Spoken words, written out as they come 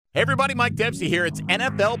Hey everybody, Mike Dempsey here. It's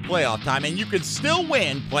NFL playoff time, and you can still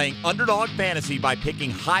win playing Underdog Fantasy by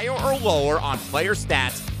picking higher or lower on player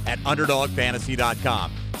stats at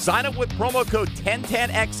UnderdogFantasy.com. Sign up with promo code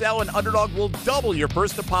 1010XL, and Underdog will double your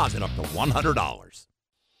first deposit up to $100.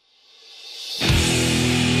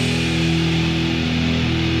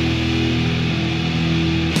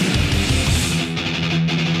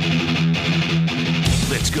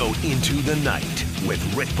 Let's go into the night with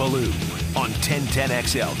Rick Ballou on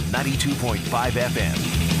 1010XL 92.5 FM.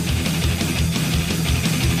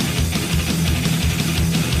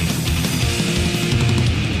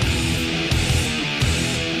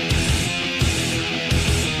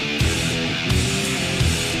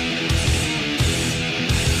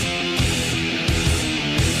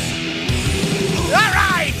 All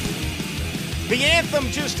right! The anthem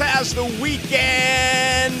just has the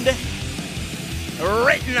weekend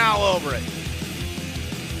written all over it.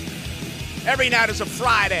 Every night is a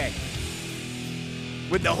Friday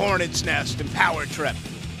with the Hornet's Nest and Power Trip.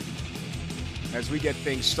 As we get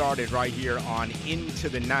things started right here on Into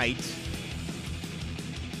the Night.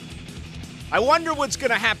 I wonder what's going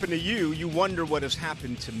to happen to you. You wonder what has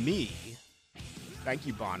happened to me. Thank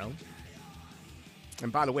you, Bono.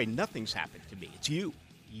 And by the way, nothing's happened to me. It's you.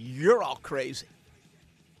 You're all crazy.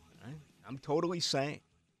 Right? I'm totally sane.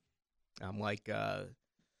 I'm like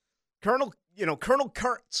Colonel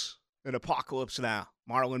Kurtz in Apocalypse Now.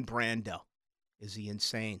 Marlon Brando. Is he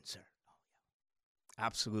insane, sir? Oh, yeah.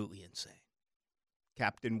 Absolutely insane.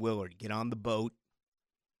 Captain Willard, get on the boat,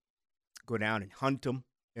 go down and hunt him,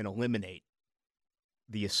 and eliminate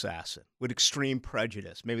the assassin with extreme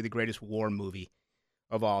prejudice. Maybe the greatest war movie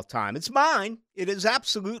of all time. It's mine. It is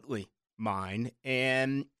absolutely mine.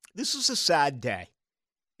 And this is a sad day.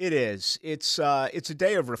 It is. It's a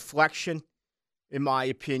day of reflection, in my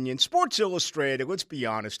opinion. Sports Illustrated, let's be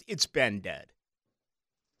honest, it's been dead.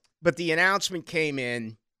 But the announcement came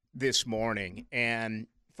in this morning, and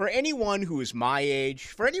for anyone who is my age,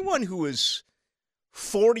 for anyone who is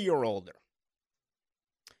 40 or older,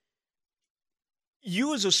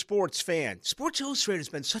 you as a sports fan, Sports Illustrated has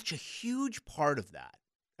been such a huge part of that.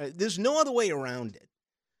 There's no other way around it.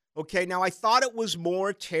 Okay, now I thought it was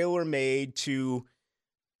more tailor-made to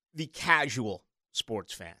the casual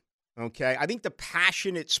sports fan, okay? I think the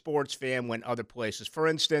passionate sports fan went other places. For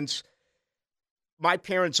instance, my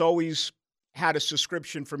parents always had a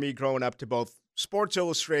subscription for me growing up to both Sports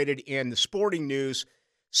Illustrated and the Sporting News,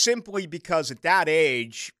 simply because at that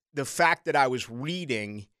age, the fact that I was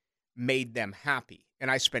reading made them happy.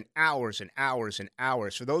 And I spent hours and hours and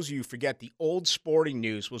hours. For those of you who forget, the old Sporting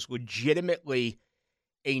News was legitimately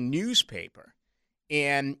a newspaper.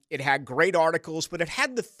 And it had great articles, but it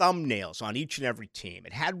had the thumbnails on each and every team.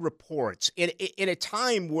 It had reports in a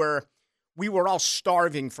time where we were all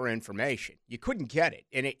starving for information. You couldn't get it.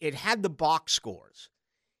 And it had the box scores.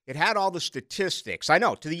 It had all the statistics. I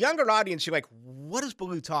know, to the younger audience, you're like, what is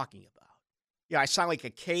Ballou talking about? Yeah, I sound like a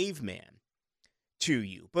caveman to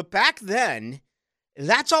you. But back then,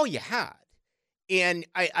 that's all you had. And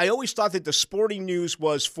I always thought that the Sporting News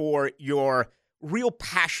was for your real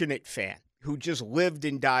passionate fan who just lived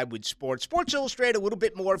and died with sports. Sports Illustrated, a little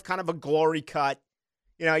bit more of kind of a glory cut.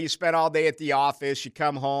 You know, you spent all day at the office, you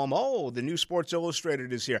come home, oh, the new Sports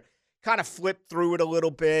Illustrated is here. Kind of flip through it a little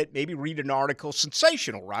bit, maybe read an article.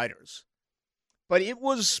 Sensational writers. But it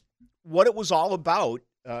was what it was all about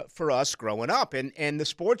for us growing up. And the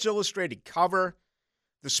Sports Illustrated cover,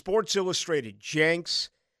 the Sports Illustrated jinx,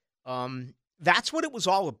 that's what it was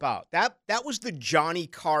all about. That was the Johnny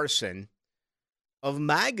Carson of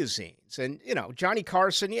magazines. And, you know, Johnny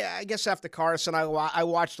Carson, yeah, I guess after Carson, I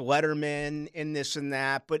watched Letterman and this and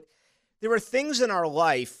that. But there are things in our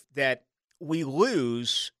life that we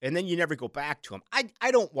lose, and then you never go back to them.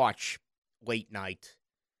 I don't watch late night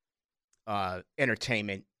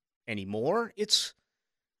entertainment anymore. It's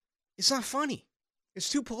not funny.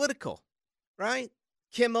 It's too political, right?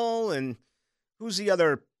 Kimmel and who's the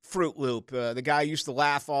other Fruit Loop? The guy who used to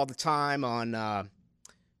laugh all the time on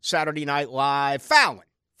Saturday Night Live. Fallon.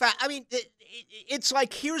 I mean, it's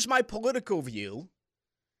like, here's my political view,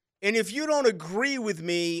 and if you don't agree with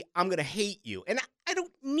me, I'm going to hate you. And I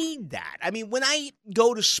don't need that. I mean, when I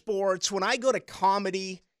go to sports, when I go to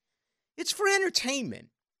comedy, it's for entertainment.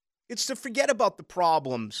 It's to forget about the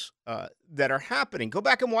problems that are happening. Go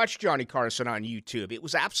back and watch Johnny Carson on YouTube. It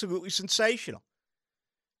was absolutely sensational.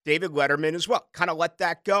 David Letterman as well. Kind of let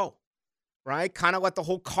that go, right? Kind of let the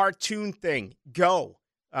whole cartoon thing go.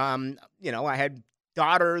 You know, I had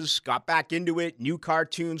daughters, got back into it, new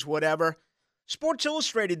cartoons, whatever. Sports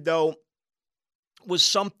Illustrated, though, was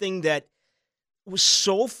something that was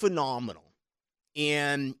so phenomenal.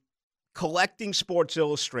 And collecting Sports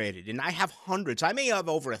Illustrated, and I have hundreds. I may have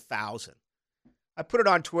over 1,000. I put it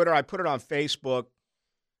on Twitter. I put it on Facebook.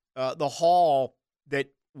 The hall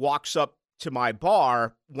that walks up to my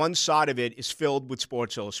bar, one side of it is filled with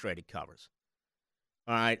Sports Illustrated covers.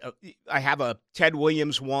 All right. I have a Ted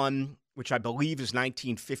Williams one, which I believe is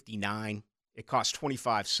 1959. It costs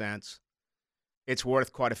 25 cents. It's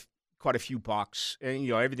worth quite a few bucks. And,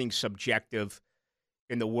 everything's subjective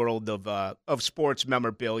in the world of sports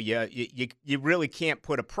memorabilia. You really can't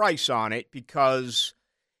put a price on it because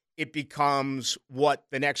it becomes what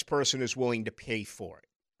the next person is willing to pay for it,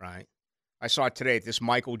 right? I saw it today, this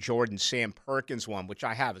Michael Jordan, Sam Perkins one, which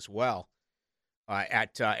I have as well,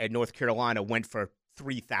 at North Carolina, went for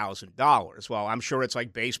 $3,000. Well, I'm sure it's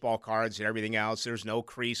like baseball cards and everything else. There's no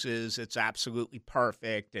creases. It's absolutely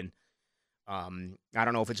perfect. And I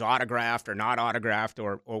don't know if it's autographed or not autographed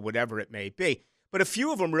or whatever it may be. But a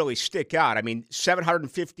few of them really stick out. I mean,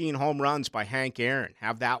 715 home runs by Hank Aaron.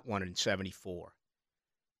 Have that one in 74.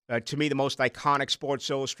 To me, the most iconic Sports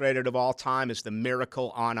Illustrated of all time is the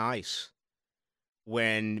Miracle on Ice,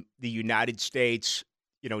 when the United States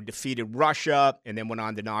defeated Russia and then went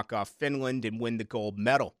on to knock off Finland and win the gold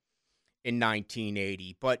medal in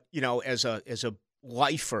 1980. But, as a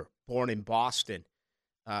lifer born in Boston,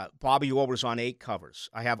 Bobby Orr was on 8 covers.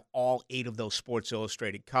 I have all 8 of those Sports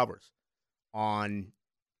Illustrated covers on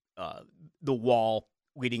the wall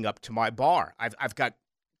leading up to my bar. I've got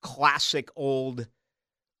classic old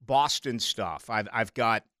Boston stuff. I've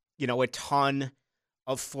got, a ton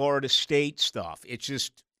of Florida State stuff. It's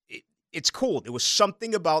just, it's cool. There was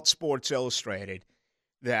something about Sports Illustrated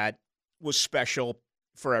that was special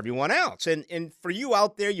for everyone else. And for you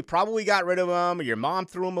out there, you probably got rid of them or your mom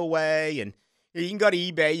threw them away. And you can go to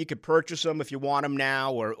eBay. You can purchase them if you want them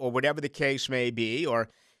now or whatever the case may be. Or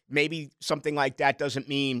maybe something like that doesn't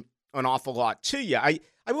mean an awful lot to you. I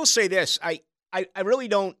will say this. I really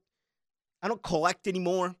don't collect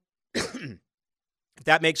anymore, if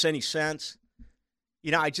that makes any sense.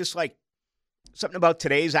 I just like something about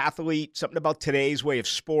today's athlete, something about today's way of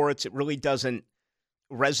sports. It really doesn't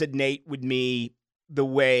resonate with me the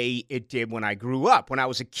way it did when I grew up, when I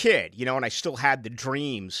was a kid, and I still had the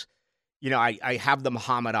dreams. I have the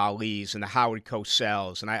Muhammad Ali's and the Howard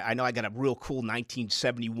Cosell's, and I know I got a real cool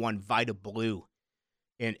 1971 Vita Blue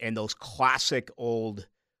and those classic old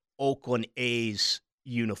Oakland A's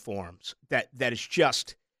uniforms that is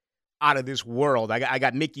just out of this world. I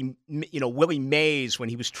got Willie Mays when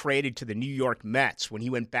he was traded to the New York Mets, when he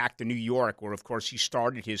went back to New York, where, of course, he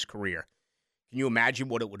started his career. Can you imagine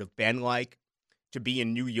what it would have been like to be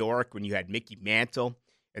in New York when you had Mickey Mantle,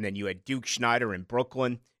 and then you had Duke Snider in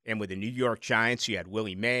Brooklyn, and with the New York Giants, you had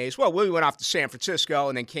Willie Mays. Well, Willie went off to San Francisco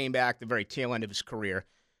and then came back the very tail end of his career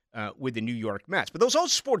with the New York Mets. But those old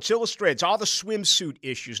Sports Illustrateds, all the swimsuit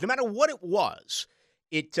issues, no matter what it was,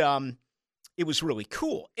 it was really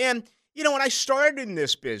cool. And, when I started in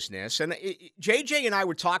this business, and JJ and I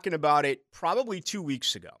were talking about it probably 2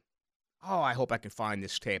 weeks ago. Oh, I hope I can find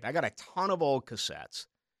this tape. I got a ton of old cassettes.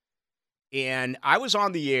 And I was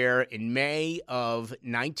on the air in May of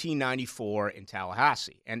 1994 in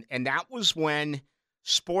Tallahassee. And that was when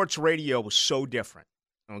sports radio was so different,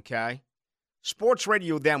 okay? Sports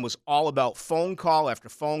radio then was all about phone call after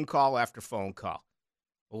phone call after phone call.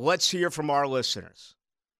 Let's hear from our listeners.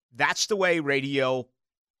 That's the way radio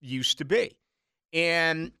used to be.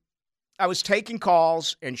 And I was taking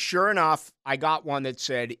calls, and sure enough, I got one that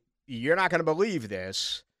said, "You're not going to believe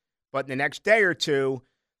this, but in the next day or two,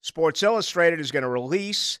 Sports Illustrated is going to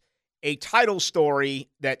release a title story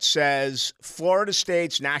that says Florida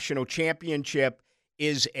State's national championship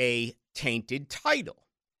is a tainted title."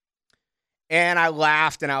 And I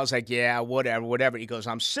laughed, and I was like, yeah, whatever. He goes,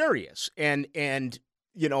 "I'm serious." And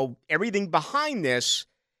everything behind this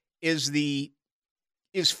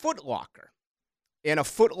is Foot Locker. And a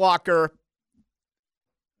Foot Locker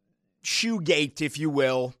shoegate, if you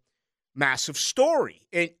will, massive story.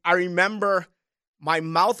 And I remember my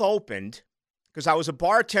mouth opened because I was a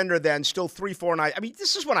bartender then, still 3, 4 nights. I mean,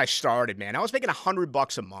 this is when I started, man. I was making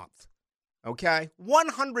 $100 a month, okay?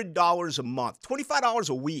 $100 a month, $25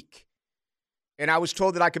 a week. And I was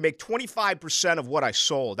told that I could make 25% of what I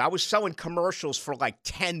sold. I was selling commercials for like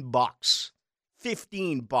 $10,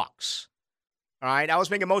 $15. All right? I was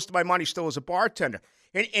making most of my money still as a bartender.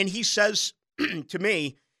 And he says to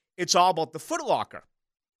me, it's all about the Foot Locker.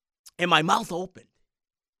 And my mouth opened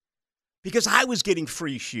because I was getting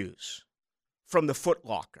free shoes from the Foot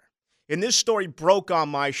Locker. And this story broke on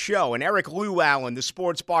my show. And Eric Llewellyn, the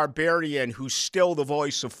sports barbarian who's still the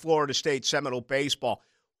voice of Florida State Seminole baseball,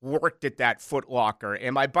 worked at that Foot Locker.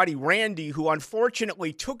 And my buddy Randy, who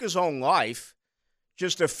unfortunately took his own life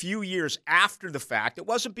just a few years after the fact. It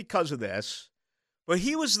wasn't because of this, but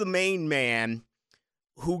he was the main man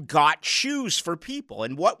who got shoes for people.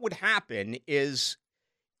 And what would happen is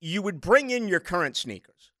you would bring in your current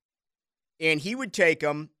sneakers, and he would take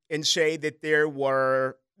them and say that they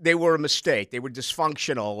were a mistake, they were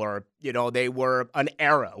dysfunctional, or they were an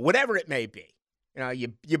error, whatever it may be.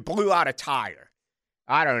 You blew out a tire.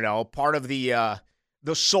 I don't know. Part of the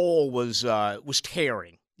sole was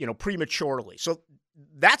tearing, prematurely. So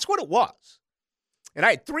that's what it was. And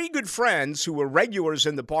I had 3 good friends who were regulars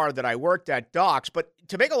in the bar that I worked at, Doc's. But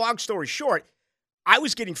to make a long story short, I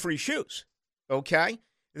was getting free shoes. Okay.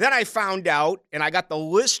 Then I found out, and I got the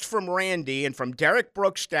list from Randy and from Derek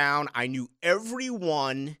Brooks down. I knew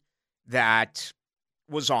everyone that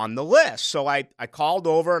was on the list. So I called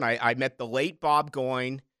over, and I met the late Bob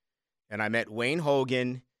Goyne, and I met Wayne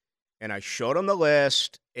Hogan, and I showed him the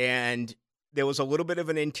list, and there was a little bit of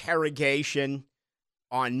an interrogation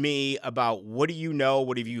on me about, what do you know?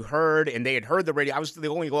 What have you heard? And they had heard the radio. I was the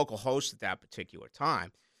only local host at that particular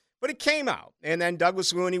time. But it came out. And then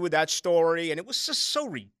Douglas Looney with that story, and it was just so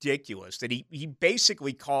ridiculous that he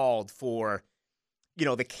basically called for,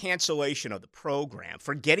 the cancellation of the program,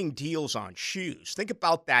 for getting deals on shoes. Think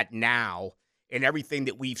about that now and everything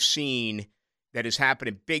that we've seen that has happened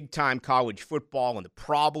in big-time college football and the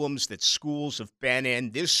problems that schools have been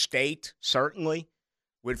in. This state, certainly,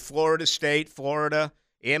 with Florida State, Florida,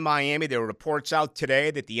 and Miami. There were reports out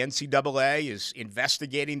today that the NCAA is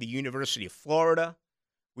investigating the University of Florida.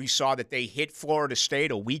 We saw that they hit Florida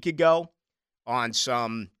State a week ago on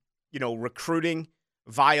some, recruiting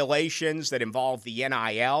violations that involve the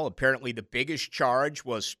NIL. Apparently, the biggest charge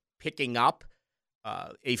was picking up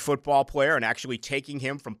a football player and actually taking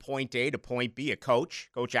him from point A to point B. Coach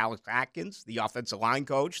Alex Atkins, the offensive line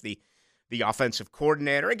coach, the offensive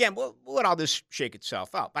coordinator. Again, we'll let all this shake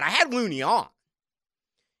itself out. But I had Looney on,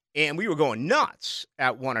 and we were going nuts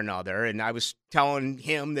at one another, and I was telling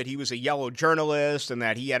him that he was a yellow journalist and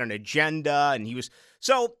that he had an agenda, and he was –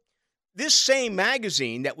 so this same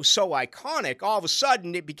magazine that was so iconic, all of a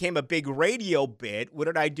sudden it became a big radio bit. What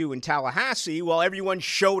did I do in Tallahassee? Well, everyone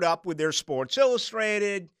showed up with their Sports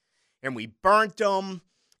Illustrated, and we burnt them,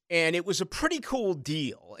 and it was a pretty cool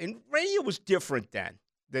deal. And radio was different then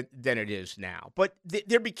than it is now. But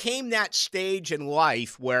there became that stage in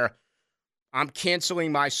life where I'm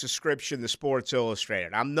canceling my subscription to Sports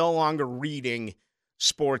Illustrated. I'm no longer reading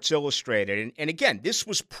Sports Illustrated. And again, this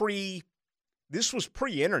was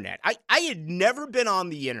pre-internet. I had never been on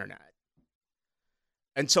the internet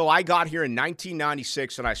until I got here in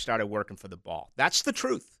 1996 and I started working for the Ball. That's the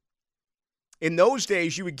truth. In those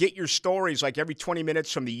days, you would get your stories like every 20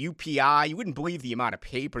 minutes from the UPI. You wouldn't believe the amount of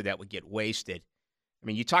paper that would get wasted. I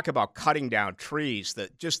mean, you talk about cutting down trees,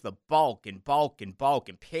 just the bulk and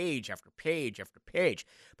page after page after page.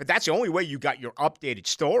 But that's the only way you got your updated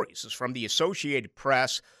stories, is from the Associated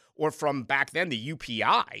Press or from back then the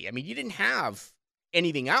UPI. I mean, you didn't have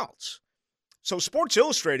anything else. So Sports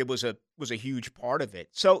Illustrated was a huge part of it.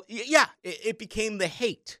 So, yeah, it became the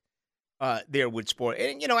hate there with sport.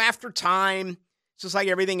 And, after time, it's just like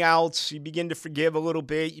everything else. You begin to forgive a little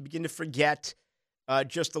bit. You begin to forget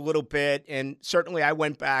just a little bit. And certainly I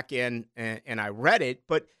went back in and I read it.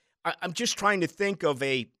 But I'm just trying to think of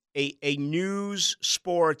a news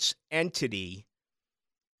sports entity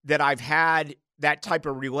that I've had that type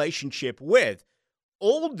of relationship with.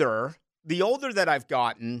 The older that I've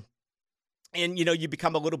gotten, and, you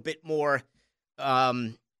become a little bit more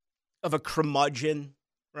of a curmudgeon,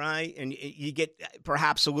 right? And you get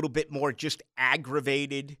perhaps a little bit more just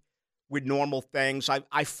aggravated with normal things.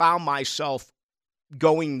 I found myself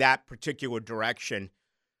going that particular direction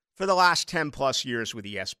for the last 10 plus years with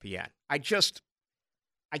ESPN. I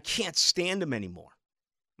can't stand them anymore.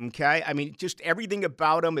 Okay? I mean, just everything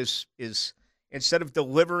about them is instead of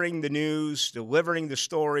delivering the news, delivering the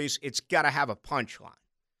stories, it's got to have a punchline,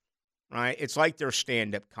 right? It's like they're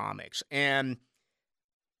stand-up comics. And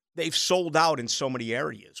they've sold out in so many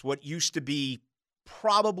areas. What used to be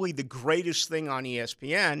probably the greatest thing on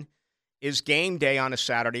ESPN is game day on a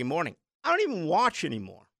Saturday morning. I don't even watch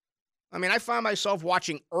anymore. I mean, I find myself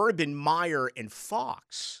watching Urban Meyer and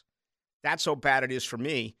Fox. That's how bad it is for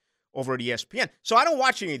me over at ESPN. So I don't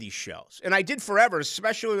watch any of these shows. And I did forever,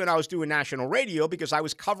 especially when I was doing national radio, because I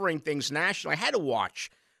was covering things nationally. I had to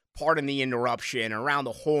watch Pardon the Interruption, Around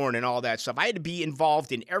the Horn, and all that stuff. I had to be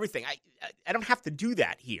involved in everything. I don't have to do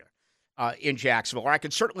that here in Jacksonville, or I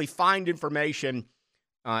could certainly find information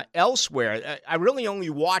elsewhere. I really only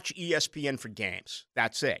watch ESPN for games.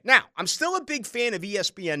 That's it. Now, I'm still a big fan of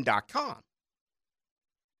ESPN.com.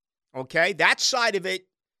 Okay? That side of it,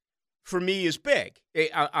 for me, is big.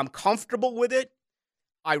 I'm comfortable with it.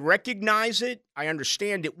 I recognize it. I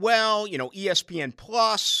understand it well. ESPN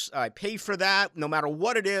Plus, I pay for that. No matter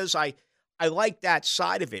what it is, I like that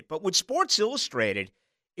side of it. But with Sports Illustrated,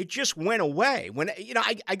 it just went away. When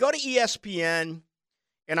I go to ESPN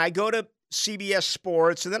and I go to CBS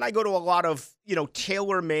Sports, and then I go to a lot of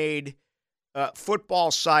tailor-made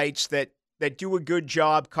football sites that do a good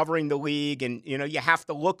job covering the league, and you have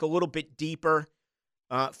to look a little bit deeper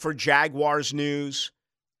for Jaguars news.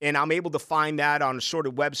 And I'm able to find that on sort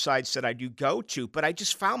of websites that I do go to. But I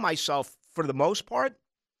just found myself, for the most part,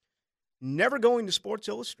 never going to Sports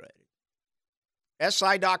Illustrated.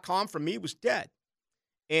 SI.com for me was dead.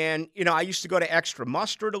 And, I used to go to Extra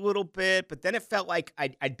Mustard a little bit, but then it felt like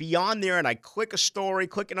I'd be on there and I'd click a story,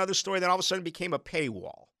 click another story, then all of a sudden it became a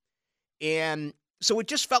paywall. And so it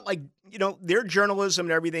just felt like, their journalism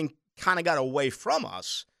and everything kind of got away from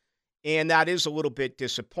us. And that is a little bit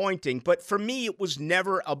disappointing. But for me, it was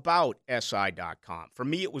never about SI.com. For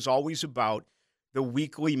me, it was always about the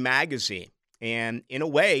weekly magazine. And in a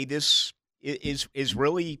way, this is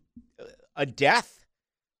really a death.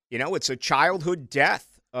 It's a childhood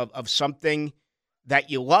death of something that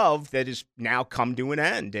you love that has now come to an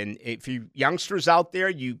end. And if you youngsters out there,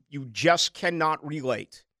 you just cannot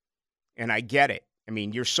relate. And I get it. I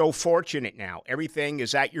mean, you're so fortunate now. Everything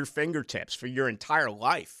is at your fingertips for your entire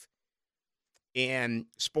life. And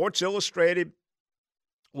Sports Illustrated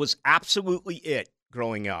was absolutely it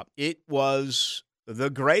growing up. It was the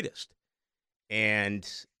greatest. And,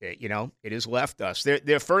 it has left us.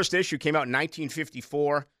 Their first issue came out in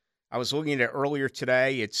 1954. I was looking at it earlier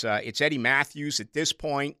today. It's Eddie Matthews at this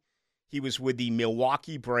point. He was with the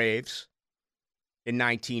Milwaukee Braves in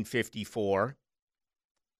 1954.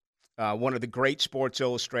 One of the great Sports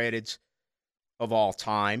Illustrateds of all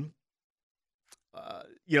time.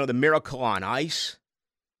 The Miracle on Ice,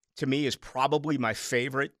 to me, is probably my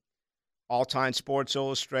favorite all-time Sports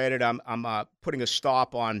Illustrated. I'm putting a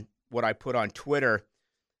stop on what I put on Twitter.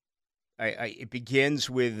 It begins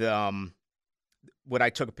with what I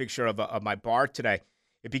took a picture of my bar today.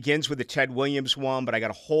 It begins with the Ted Williams one, but I got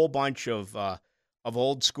a whole bunch of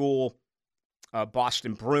old school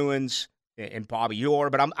Boston Bruins and Bobby Orr.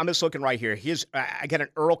 But I'm just looking right here. I got an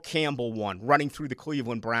Earl Campbell one running through the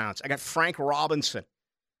Cleveland Browns. I got Frank Robinson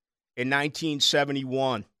in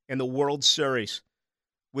 1971 in the World Series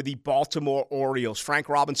with the Baltimore Orioles. Frank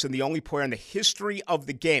Robinson, the only player in the history of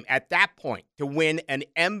the game at that point to win an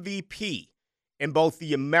MVP in both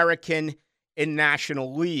the American and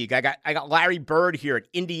National League. I got Larry Bird here at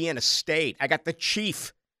Indiana State. I got the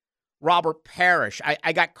Chief, Robert Parrish.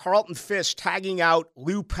 I got Carlton Fisk tagging out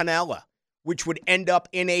Lou Piniella, which would end up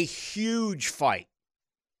in a huge fight.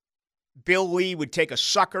 Bill Lee would take a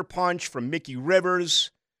sucker punch from Mickey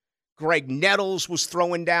Rivers. Greg Nettles was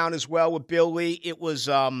throwing down as well with Bill Lee. It was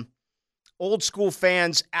old school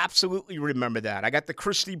fans absolutely remember that. I got the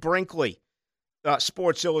Christy Brinkley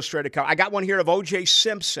Sports Illustrated cover. I got one here of O.J.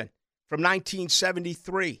 Simpson from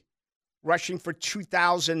 1973, rushing for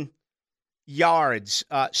 2,000 yards.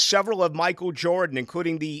 Several of Michael Jordan,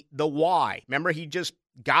 including the Y. Remember, he just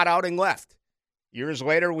got out and left. Years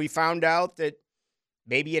later, we found out that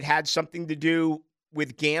maybe it had something to do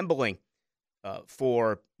with gambling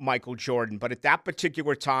for Michael Jordan. But at that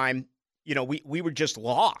particular time, we were just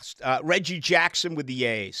lost. Reggie Jackson with the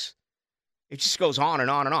A's. It just goes on and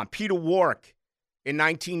on and on. Peter Warrick in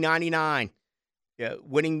 1999,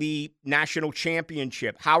 winning the national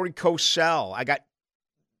championship. Howard Cosell. I got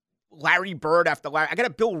Larry Bird after Larry. I got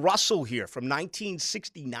a Bill Russell here from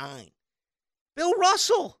 1969. Bill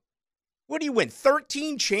Russell. What do you win?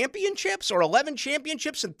 13 championships or 11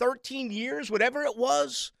 championships in 13 years, whatever it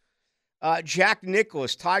was? Jack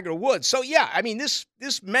Nicklaus, Tiger Woods. So, yeah, I mean, this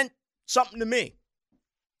meant something to me.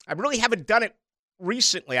 I really haven't done it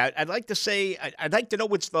recently. I'd like to say, I'd like to know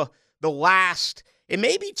what's the last, it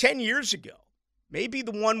may be 10 years ago. Maybe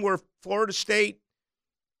the one where Florida State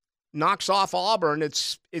knocks off Auburn.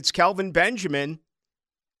 It's Kelvin Benjamin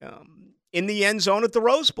in the end zone at the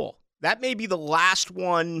Rose Bowl. That may be the last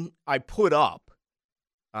one I put up.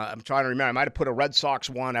 I'm trying to remember. I might have put a Red Sox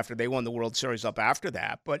one after they won the World Series up after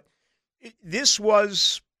that. But this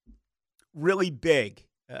was really big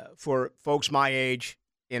for folks my age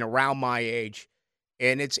and around my age.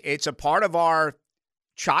 And it's a part of our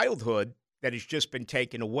childhood that has just been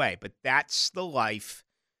taken away. But that's the life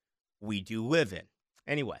we do live in.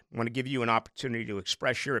 Anyway, I want to give you an opportunity to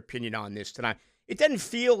express your opinion on this tonight. It doesn't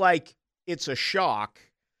feel like it's a shock,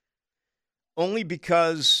 only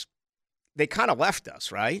because they kind of left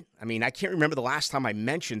us, right? I mean, I can't remember the last time I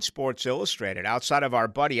mentioned Sports Illustrated outside of our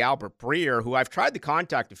buddy Albert Breer, who I've tried to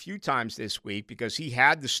contact a few times this week because he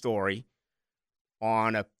had the story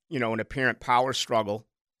on an apparent power struggle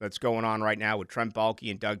that's going on right now with Trent Baalke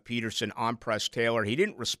and Doug Peterson on Press Taylor. He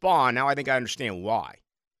didn't respond. Now I think I understand why.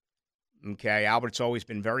 Okay, Albert's always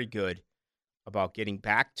been very good about getting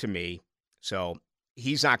back to me, so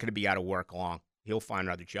he's not going to be out of work long. He'll find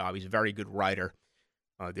another job. He's a very good writer.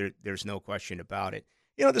 There's no question about it.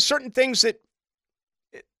 There's certain things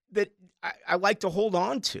that I like to hold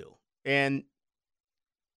on to, and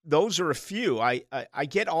those are a few. I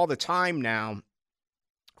get all the time now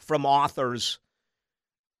from authors.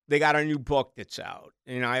 They got a new book that's out,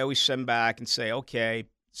 and I always send back and say, okay,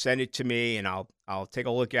 send it to me, and I'll take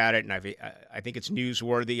a look at it, and I think it's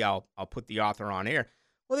newsworthy. I'll put the author on air.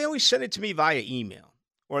 Well, they always send it to me via email,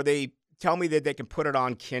 or they tell me that they can put it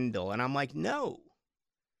on Kindle, and I'm like, no.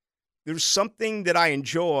 There's something that I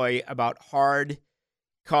enjoy about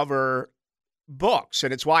hardcover books,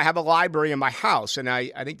 and it's why I have a library in my house, and I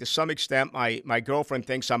think to some extent my girlfriend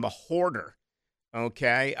thinks I'm a hoarder,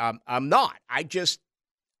 okay? I'm not.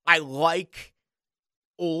 I like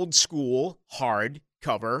old school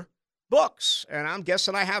hardcover books, and I'm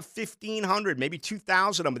guessing I have 1,500, maybe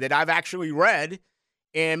 2,000 of them that I've actually read,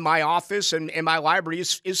 and my office and my library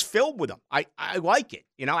is filled with them. I like it.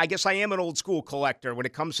 I guess I am an old school collector when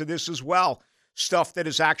it comes to this as well. Stuff that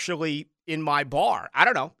is actually in my bar. I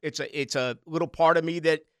don't know. It's a little part of me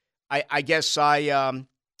that I guess I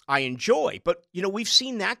enjoy. But we've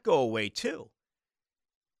seen that go away too.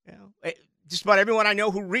 Just about everyone I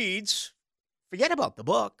know who reads, forget about the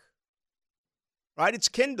book. Right? It's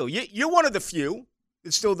Kindle. You're one of the few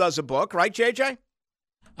that still does a book, right, JJ?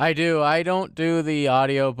 I do. I don't do the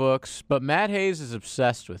audiobooks, but Matt Hayes is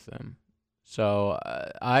obsessed with them. So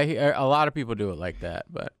a lot of people do it like that.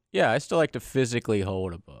 But yeah, I still like to physically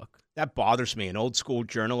hold a book. That bothers me, an old school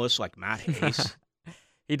journalist like Matt Hayes.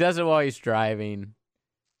 He does it while he's driving.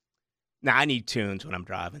 Nah, I need tunes when I'm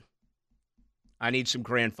driving. I need some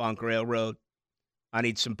Grand Funk Railroad. I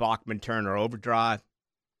need some Bachman Turner Overdrive.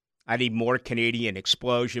 I need more Canadian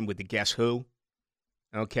Explosion with the Guess Who.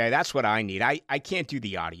 Okay, that's what I need. I can't do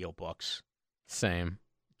the audiobooks. Same.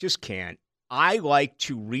 Just can't. I like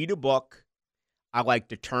to read a book. I like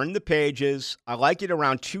to turn the pages. I like it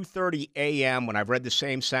around 2:30 a.m. when I've read the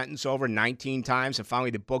same sentence over 19 times and finally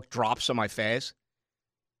the book drops on my face.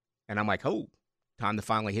 And I'm like, oh, time to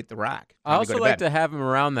finally hit the rack. I also like to have them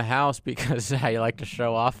around the house because I like to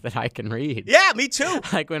show off that I can read. Yeah, me too.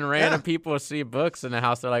 Like when random people see books in the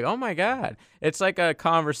house, they're like, oh, my God. It's like a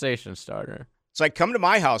conversation starter. It's like, come to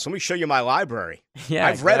my house. Let me show you my library. Yeah,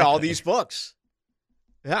 I've read all these books.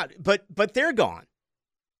 Yeah, but they're gone.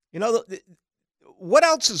 What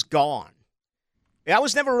else is gone? I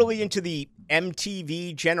was never really into the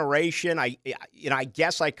MTV generation. I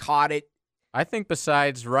guess I caught it. I think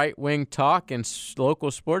besides right-wing talk and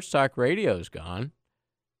local sports talk, radio's gone.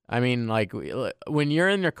 I mean, like, when you're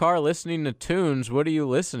in your car listening to tunes, what are you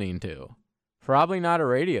listening to? Probably not a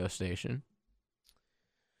radio station.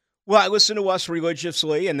 Well, I listen to us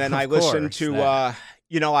religiously, and then I listen to,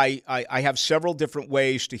 I have several different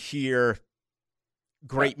ways to hear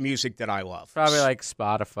great music that I love. Probably like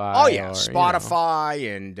Spotify. Oh, yeah,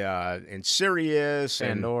 Spotify and Sirius.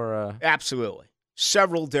 Pandora. Absolutely.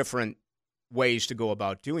 Several different ways to go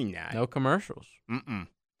about doing that. No commercials.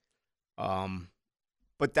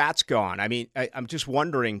 But that's gone. I mean, I'm just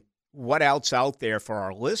wondering what else out there for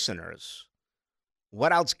our listeners.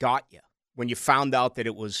 What else got you when you found out that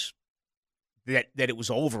it was that it was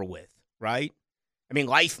over with, right? I mean,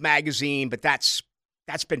 Life magazine, but that's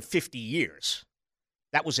been 50 years.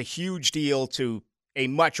 That was a huge deal to a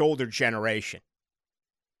much older generation.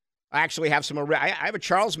 I actually have I have a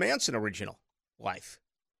Charles Manson original, Life.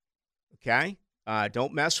 Okay?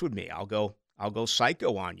 Don't mess with me. I'll go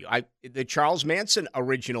psycho on you. The Charles Manson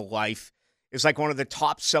original Life is like one of the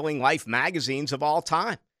top-selling Life magazines of all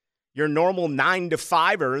time. Your normal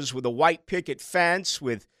 9-to-5ers with a white picket fence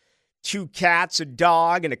with 2 cats, a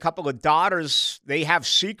dog, and a couple of daughters, they have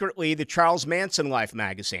secretly the Charles Manson Life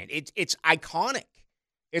magazine. It's iconic.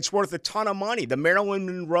 It's worth a ton of money. The Marilyn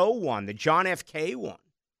Monroe one, the John F. K. one.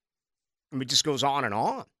 I mean, it just goes on and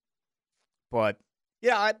on. But,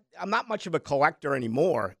 yeah, I'm not much of a collector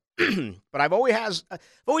anymore, but I've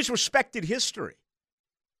always respected history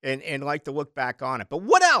and like to look back on it. But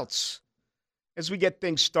what else, as we get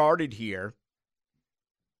things started here,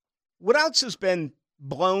 what else has been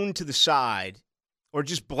blown to the side or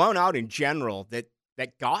just blown out in general that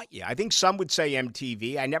got you? I think some would say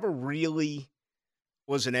MTV. I never really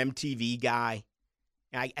was an MTV guy.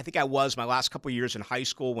 I think I was my last couple of years in high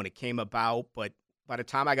school when it came about, but by the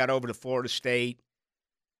time I got over to Florida State,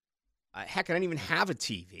 heck, I didn't even have a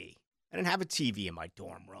TV. I didn't have a TV in my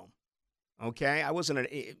dorm room. Okay? I wasn't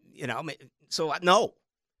so no.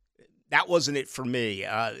 that wasn't it for me.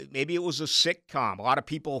 Maybe it was a sitcom. A lot of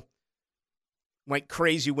people went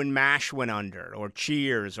crazy when MASH went under, or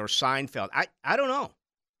Cheers, or Seinfeld. I don't know.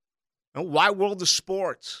 Why World of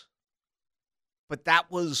Sports? But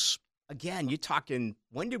that was, again, you're talking,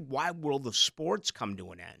 when did Wide World of Sports come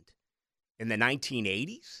to an end? In the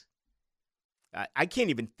 1980s? I can't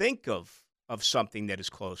even think of something that is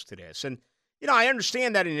close to this. And, I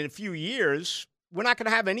understand that in a few years, we're not going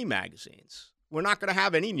to have any magazines. We're not going to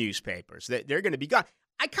have any newspapers. They're going to be gone.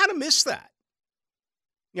 I kind of miss that.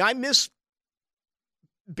 I miss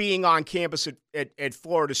being on campus at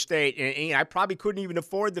Florida State, and I probably couldn't even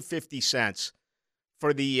afford the 50 cents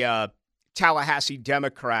for the Tallahassee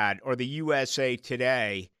Democrat or the USA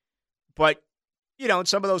Today. But, in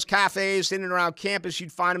some of those cafes in and around campus,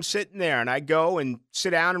 you'd find them sitting there, and I'd go and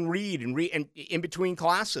sit down and read and in between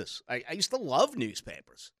classes. I used to love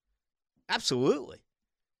newspapers. Absolutely.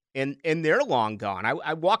 And they're long gone.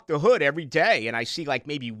 I walk the hood every day, and I see like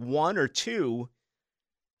maybe one or two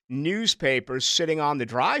newspapers sitting on the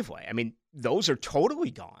driveway. I mean, those are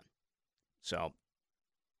totally gone. So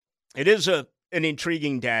it is an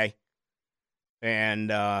intriguing day.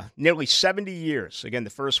 And nearly 70 years. Again, the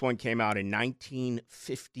first one came out in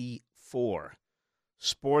 1954.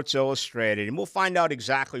 Sports Illustrated. And we'll find out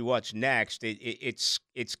exactly what's next. It's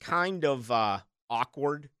kind of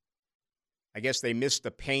awkward. I guess they missed the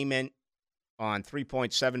payment on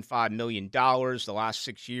 $3.75 million. The last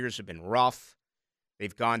 6 years have been rough.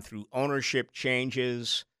 They've gone through ownership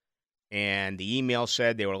changes. And the email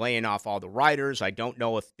said they were laying off all the writers. I don't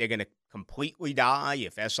know if they're going to completely die,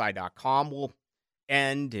 if SI.com will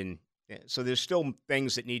end, and so there's still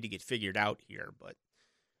things that need to get figured out here. But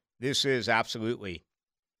this is absolutely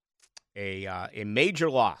a major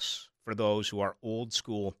loss for those who are old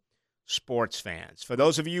school sports fans. For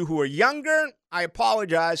those of you who are younger, I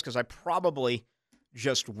apologize because I probably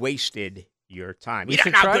just wasted your time. We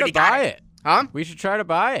should try to buy it. Huh? We should try to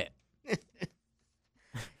buy it.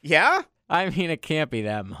 Yeah? I mean, it can't be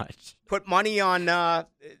that much. Put money on...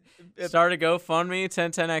 Start a GoFundMe,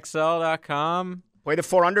 1010XL.com. Play the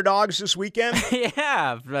 4 underdogs this weekend?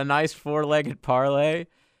 Yeah, a nice 4-legged parlay.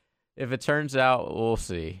 If it turns out, we'll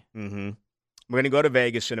see. Mm-hmm. We're going to go to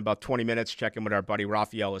Vegas in about 20 minutes, check in with our buddy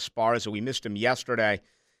Rafael Esparza. We missed him yesterday.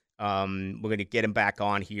 We're going to get him back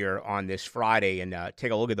on here on this Friday and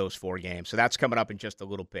take a look at those 4 games. So that's coming up in just a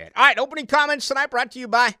little bit. All right, opening comments tonight brought to you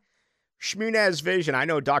by Shmunez Vision. I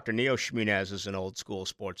know Dr. Neil Shmunez is an old school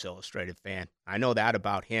Sports Illustrated fan. I know that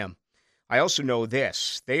about him. I also know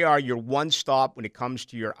this. They are your one stop when it comes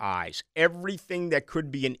to your eyes. Everything that could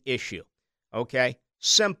be an issue. Okay?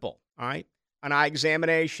 Simple. All right? An eye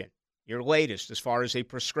examination. Your latest as far as a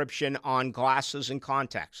prescription on glasses and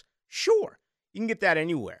contacts. Sure. You can get that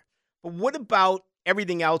anywhere. But what about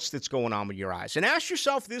everything else that's going on with your eyes? And ask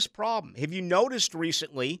yourself this problem. Have you noticed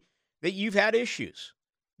recently that you've had issues?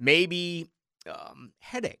 Maybe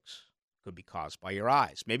headaches could be caused by your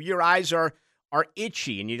eyes. Maybe your eyes are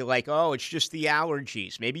itchy and you're like, oh, it's just the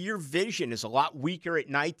allergies. Maybe your vision is a lot weaker at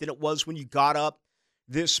night than it was when you got up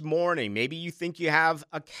this morning. Maybe you think you have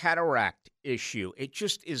a cataract issue. It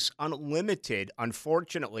just is unlimited,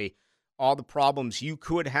 unfortunately, all the problems you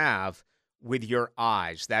could have with your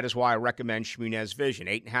eyes. That is why I recommend Shmunez Vision.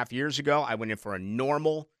 8.5 years ago, I went in for a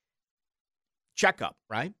normal checkup,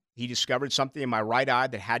 right? He discovered something in my right eye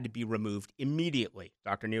that had to be removed immediately.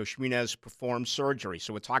 Dr. Neil Shmunez performed surgery.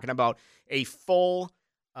 So we're talking about a full-time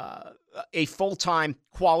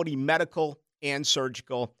quality medical and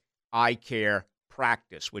surgical eye care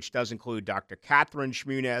practice, which does include Dr. Catherine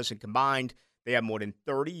Shmunez, and combined, they have more than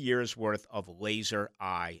 30 years worth of laser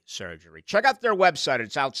eye surgery. Check out their website.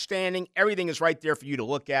 It's outstanding. Everything is right there for you to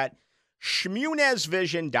look at.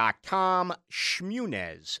 ShmunezVision.com.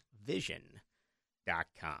 ShmunezVision.com.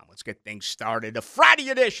 Let's get things started. A Friday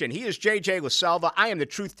edition. He is JJ LaSelva. I am the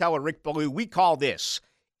truth teller, Rick Ballou. We call this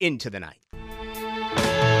Into the Night.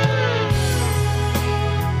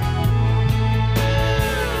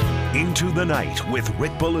 Into the Night with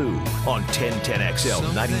Rick Ballou on 1010XL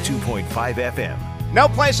 92.5 FM. No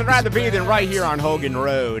place I'd rather be than right here on Hogan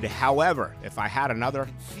Road. However, if I had another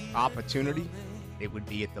opportunity, it would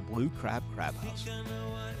be at the Blue Crab Crab House.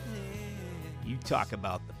 You talk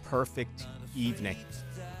about the perfect evening.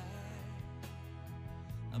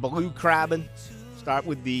 Blue crabbing. Start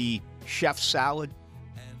with the chef salad.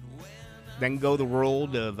 Then go the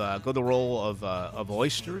roll of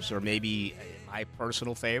oysters, or maybe my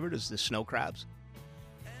personal favorite is the snow crabs.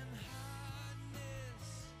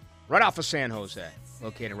 Right off of San Jose,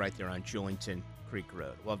 located right there on Julington Creek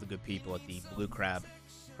Road. Love the good people at the Blue Crab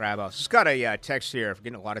Crab House. Just got a text here. I'm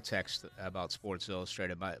getting a lot of texts about Sports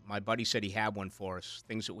Illustrated. My buddy said he had one for us.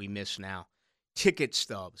 Things that we miss now. Ticket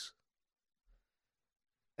stubs.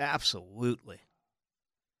 Absolutely.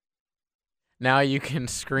 Now you can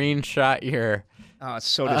screenshot your Oh, it's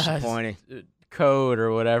so disappointing. Code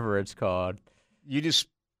or whatever it's called. You just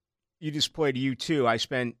played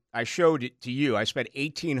U2. I showed it to you. I spent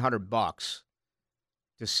 $1,800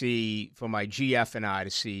 to see, for my GF and I, to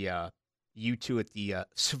see U2 at the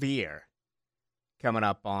Sphere coming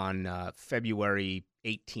up on February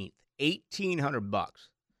 18th. $1,800.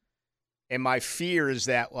 And my fear is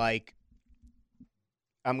that, like,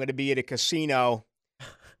 I'm going to be at a casino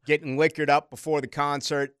getting liquored up before the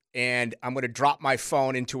concert, and I'm going to drop my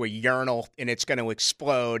phone into a urinal, and it's going to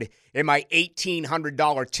explode, and my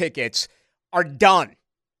 $1,800 tickets are done.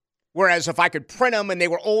 Whereas if I could print them and they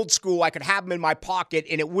were old school, I could have them in my pocket,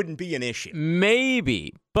 and it wouldn't be an issue.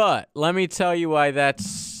 Maybe, but let me tell you why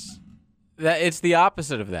it's the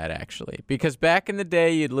opposite of that, actually. Because back in the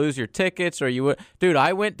day, you'd lose your tickets, or you would. Dude,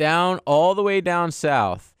 I went down all the way down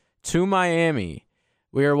south to Miami.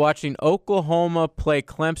 We were watching Oklahoma play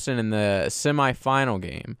Clemson in the semifinal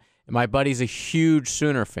game, and my buddy's a huge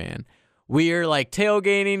Sooner fan. We are like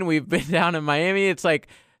tailgating. We've been down in Miami. It's like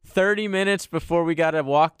 30 minutes before we got to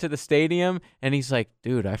walk to the stadium, and he's like,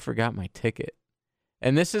 "Dude, I forgot my ticket."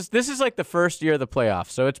 And this is like the first year of the playoffs,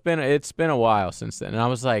 so it's been a while since then. And I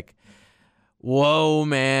was like, "Whoa,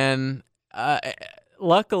 man!"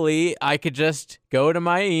 Luckily, I could just go to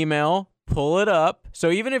my email, pull it up. So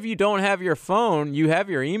even if you don't have your phone, you have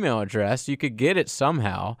your email address. You could get it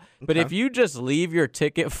somehow. Okay. But if you just leave your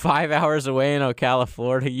ticket 5 hours away in Ocala,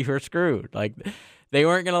 Florida, you were screwed. Like, they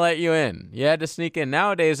weren't going to let you in. You had to sneak in.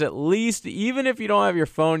 Nowadays, at least, even if you don't have your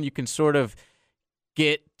phone, you can sort of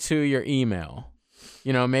get to your email.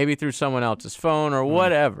 You know, maybe through someone else's phone or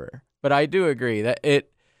whatever. But I do agree that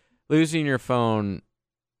losing your phone,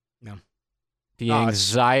 the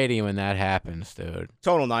anxiety when that happens, dude.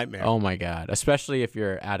 Total nightmare. Oh, my God. Especially if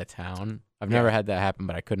you're out of town. I've never had that happen,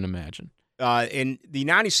 but I couldn't imagine. In the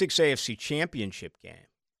 96 AFC Championship game,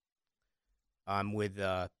 I'm with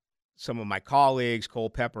some of my colleagues, Cole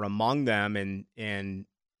Pepper among them, and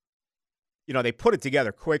you know, they put it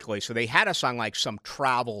together quickly. So they had us on like some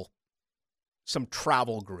travel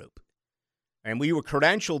group. And we were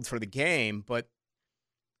credentialed for the game, but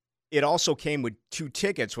it also came with 2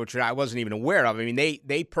 tickets, which I wasn't even aware of. I mean,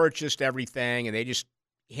 they purchased everything, and they just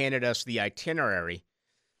handed us the itinerary.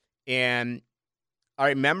 And I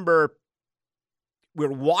remember we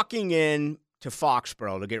were walking in to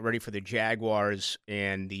Foxborough to get ready for the Jaguars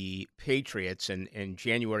and the Patriots in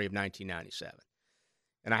January of 1997.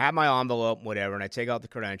 And I have my envelope, whatever, and I take out the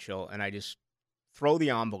credential, and I just throw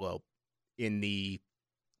the envelope in the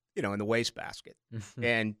wastebasket.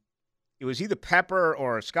 And it was either Pepper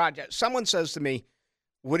or Scott. Someone says to me,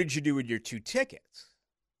 "What did you do with your 2 tickets?"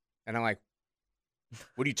 And I'm like,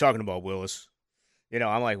 "What are you talking about, Willis?" You know,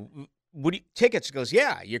 I'm like, tickets? He goes,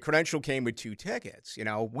 "Yeah, your credential came with 2 tickets. You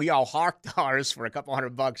know, we all hawked ours for a couple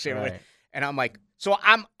 $100 here." Right. And I'm like, so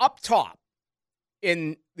I'm up top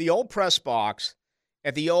in the old press box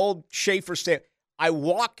at the old Schaefer Stadium. I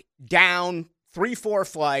walk down 3-4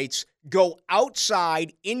 flights, go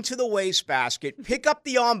outside into the wastebasket, pick up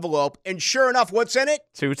the envelope, and sure enough, what's in it?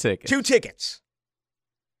 2 tickets. 2 tickets.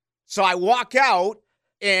 So I walk out,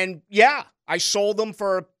 and I sold them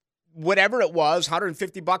for whatever it was,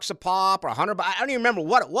 $150 a pop or $100. I don't even remember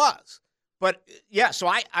what it was. But so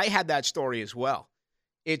I had that story as well.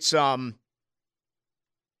 It's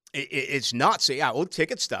it's nuts. Yeah, old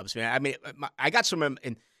ticket stubs, man. I mean, I got some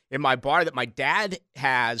in my bar that my dad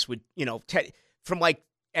has with, you know, from like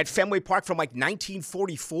at Fenway Park from like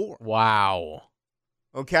 1944. Wow.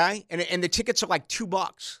 Okay? And the tickets are like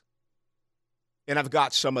 $2. And I've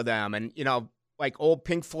got some of them. And, you know, like old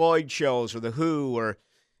Pink Floyd shows or The Who or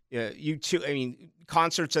U2. I mean,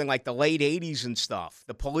 concerts in like the late 80s and stuff.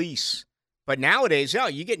 The Police. But nowadays,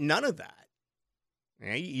 you get none of that.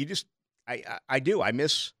 You just, I do. I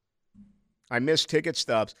miss ticket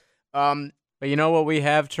stubs. But you know what we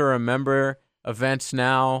have to remember events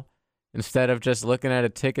now, instead of just looking at a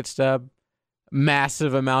ticket stub?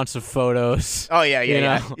 Massive amounts of photos. Oh, yeah.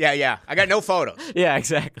 I got no photos. Yeah,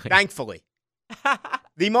 exactly. Thankfully.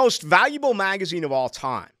 The most valuable magazine of all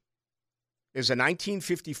time is a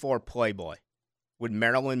 1954 Playboy with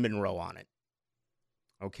Marilyn Monroe on it.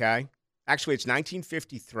 Okay? Actually, it's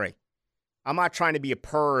 1953. I'm not trying to be a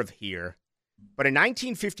perv here, but in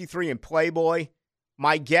 1953 in Playboy,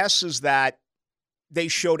 my guess is that they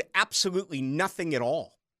showed absolutely nothing at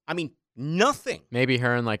all. I mean, nothing. Maybe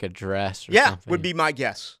her in like a dress or something. Yeah, would be my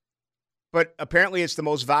guess. but apparently it's the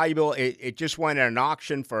most valuable. It just went at an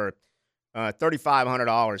auction for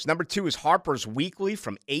 $3,500. Number 2 is Harper's Weekly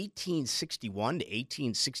from 1861 to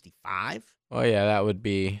 1865. Oh, yeah, that would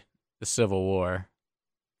be the Civil War.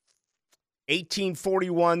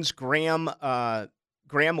 1841's Graham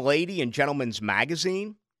Lady and Gentleman's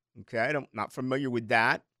Magazine. Okay, I'm not familiar with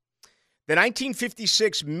that. The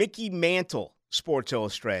 1956 Mickey Mantle Sports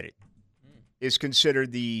Illustrated is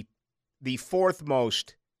considered the fourth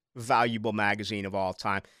most valuable magazine of all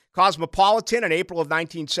time. Cosmopolitan in April of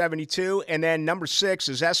 1972, and then number 6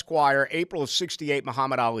 is Esquire, April of 68,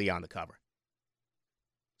 Muhammad Ali on the cover.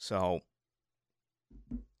 So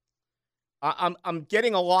I'm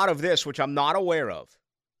getting a lot of this, which I'm not aware of.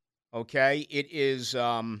 Okay, it is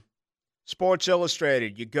Sports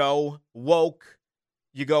Illustrated. You go woke,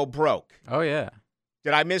 you go broke. Oh yeah.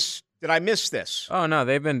 Did I miss this? Oh no,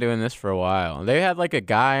 they've been doing this for a while. They had like a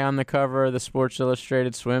guy on the cover of the Sports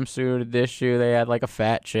Illustrated swimsuit issue. They had like a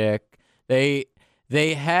fat chick. They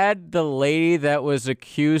had the lady that was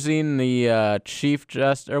accusing the chief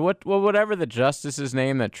justice or whatever the justice's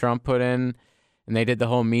name that Trump put in, and they did the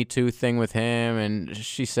whole Me Too thing with him, and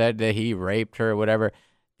she said that he raped her or whatever.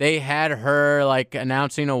 They had her like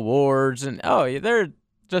announcing awards, and they're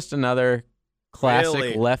just another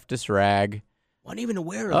classic leftist rag. Wasn't even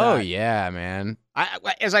aware of that. Oh yeah, man.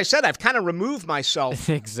 As I said, I've kind of removed myself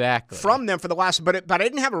exactly from them for the last, but I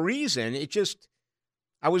didn't have a reason. It just,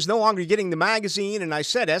 I was no longer getting the magazine, and I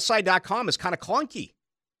said SI.com is kind of clunky.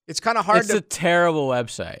 It's kind of hard. It's a terrible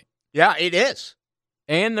website. Yeah, it is.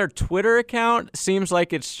 And their Twitter account seems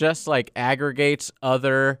like it's just like aggregates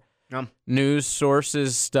other news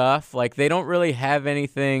sources stuff. Like they don't really have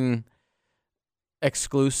anything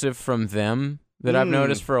exclusive from them that I've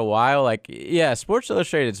noticed for a while. Like, yeah, Sports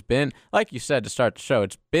Illustrated's been, like you said to start the show,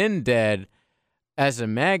 it's been dead as a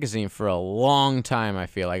magazine for a long time, I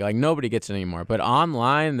feel like. Like, nobody gets it anymore. But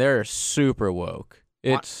online, they're super woke.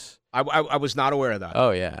 It's... I was not aware of that. Oh,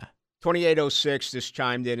 yeah. 2806 just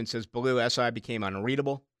chimed in and says, Ballou, SI became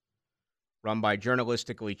unreadable, run by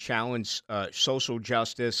journalistically challenged social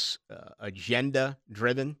justice,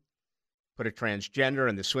 agenda-driven, put a transgender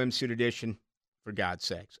in the swimsuit edition, for God's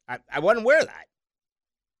sakes. I wasn't aware of that.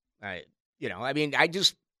 I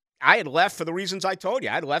had left for the reasons I told you.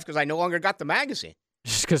 I had left because I no longer got the magazine.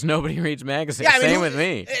 Just because nobody reads magazines. Yeah, Same with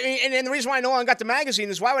me. And the reason why I no longer got the magazine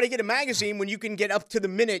is why would I get a magazine when you can get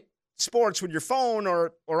up-to-the-minute sports with your phone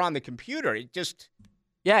or on the computer? It just...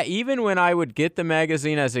 Yeah, even when I would get the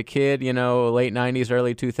magazine as a kid, late 90s,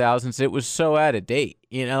 early 2000s, it was so out of date.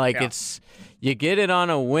 It's... You get it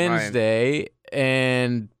on a Wednesday,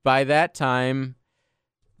 and by that time...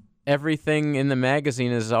 everything in the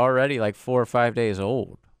magazine is already like 4 or 5 days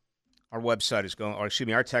old. Our website is going, our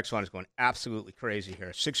text line is going absolutely crazy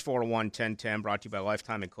here. 641-1010, brought to you by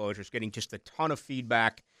Lifetime Enclosures, getting just a ton of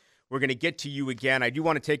feedback. We're going to get to you again. I do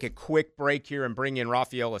want to take a quick break here and bring in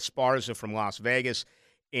Rafael Esparza from Las Vegas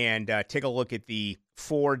and take a look at the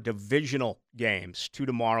 4 divisional games, 2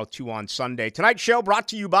 tomorrow, 2 on Sunday. Tonight's show brought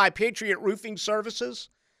to you by Patriot Roofing Services,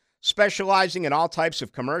 specializing in all types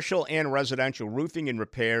of commercial and residential roofing and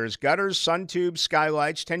repairs, gutters, sun tubes,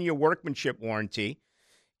 skylights, 10-year workmanship warranty.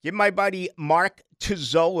 Give my buddy Mark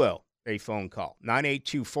Tizzolo a phone call,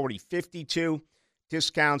 982-4052.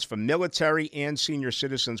 Discounts for military and senior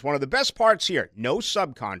citizens. One of the best parts here, no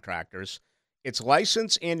subcontractors. It's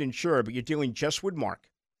licensed and insured, but you're dealing just with Mark.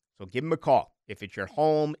 So give him a call. If it's your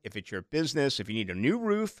home, if it's your business, if you need a new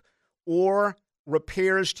roof or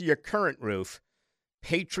repairs to your current roof,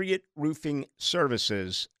 Patriot Roofing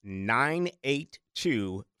Services,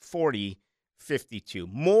 982-4052.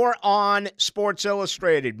 More on Sports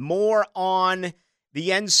Illustrated. More on the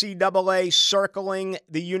NCAA circling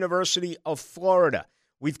the University of Florida.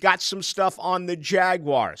 We've got some stuff on the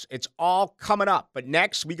Jaguars. It's all coming up. But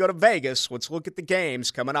next, we go to Vegas. Let's look at the games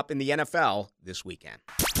coming up in the NFL this weekend.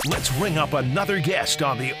 Let's ring up another guest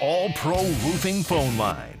on the All-Pro Roofing phone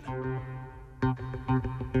line.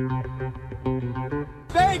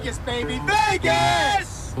 Vegas, baby,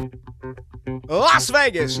 Vegas! Las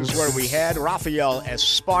Vegas is where we head. Rafael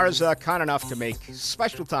Esparza, kind enough to make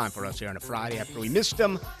special time for us here on a Friday after we missed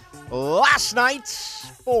him last night.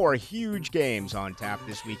 4 huge games on tap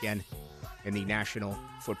this weekend in the National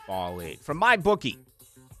Football League. From my bookie,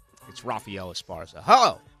 it's Rafael Esparza.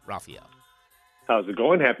 Hello, Rafael. How's it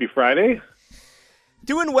going? Happy Friday.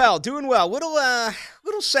 Doing well.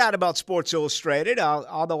 Little sad about Sports Illustrated,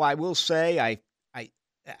 although I will say I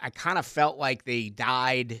kind of felt like they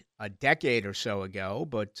died a decade or so ago,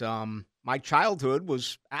 but my childhood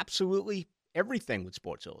was absolutely everything with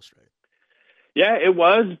Sports Illustrated. Yeah, it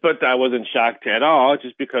was, but I wasn't shocked at all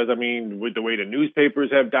just because, I mean, with the way the newspapers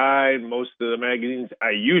have died, most of the magazines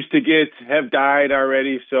I used to get have died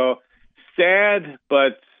already. So sad,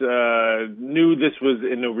 but knew this was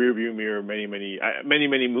in the rearview mirror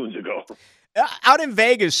many moons ago. Out in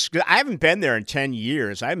Vegas, I haven't been there in 10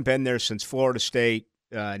 years. I haven't been there since Florida State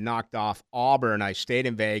knocked off Auburn. I stayed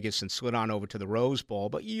in Vegas and slid on over to the Rose Bowl.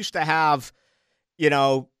 But you used to have,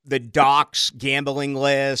 the Doc's gambling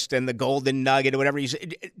list and the Golden Nugget or whatever.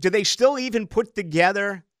 Do they still even put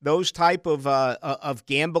together those type of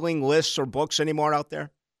gambling lists or books anymore out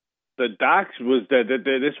there? The Doc's was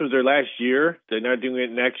this was their last year. They're not doing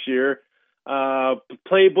it next year.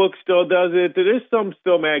 Playbook still does it. There's some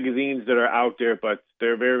still magazines that are out there, but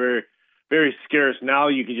they're very, very, very scarce. Now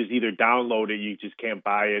you can just either download it. You just can't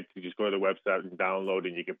buy it. You just go to the website and download it,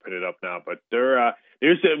 and you can print it up now. But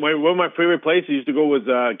there's one of my favorite places used to go was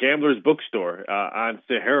Gambler's Bookstore on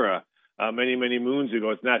Sahara many moons ago.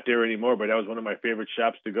 It's not there anymore, but that was one of my favorite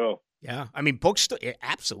shops to go. Yeah, I mean bookstore.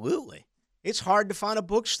 Absolutely, it's hard to find a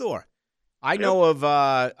bookstore. I know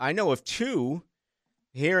of two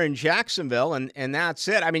here in Jacksonville, and that's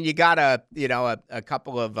it. I mean, you got a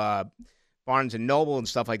couple of Barnes and Noble and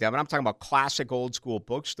stuff like that, but I'm talking about classic old school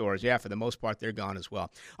bookstores. Yeah, for the most part, they're gone as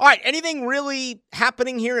well. All right, anything really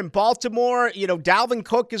happening here in Baltimore? Dalvin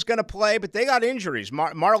Cook is going to play, but they got injuries.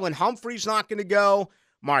 Marlon Humphrey's not going to go.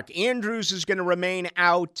 Mark Andrews is going to remain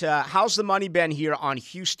out. How's the money been here on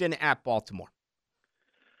Houston at Baltimore?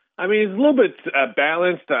 I mean, it's a little bit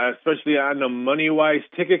balanced, especially on the money-wise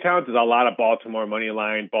ticket count. There's a lot of Baltimore money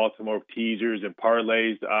line, Baltimore teasers and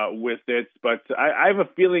parlays with it. But I have a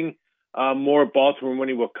feeling more Baltimore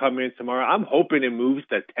money will come in tomorrow. I'm hoping it moves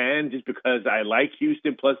to 10 just because I like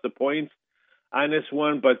Houston plus the points on this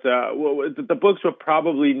one. But the books will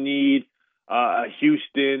probably need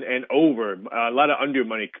Houston and over. A lot of under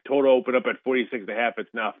money. Total open up at 46.5. It's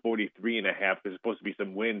now 43.5. There's supposed to be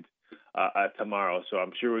some wind tomorrow, so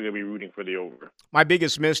I'm sure we're going to be rooting for the over. My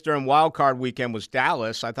biggest miss during wild card weekend was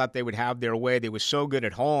Dallas. I thought they would have their way. They were so good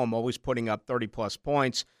at home, always putting up 30-plus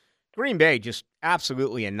points. Green Bay just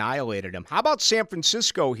absolutely annihilated them. How about San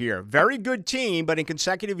Francisco here? Very good team, but in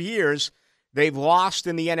consecutive years, they've lost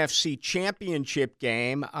in the NFC Championship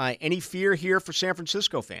game. Any fear here for San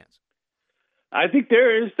Francisco fans? I think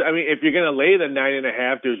there is. I mean, if you're going to lay the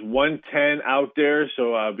 9.5, there's 110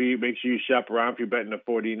 make sure you shop around if you're betting the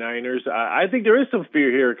 49ers. I think there is some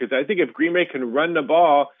fear here because I think if Green Bay can run the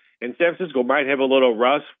ball and San Francisco might have a little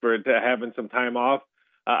rust for having some time off,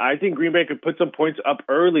 I think Green Bay could put some points up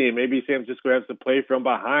early and maybe San Francisco has to play from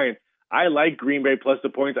behind. I like Green Bay plus the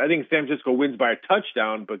points. I think San Francisco wins by a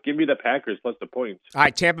touchdown, but give me the Packers plus the points. All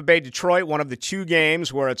right, Tampa Bay, Detroit, one of the two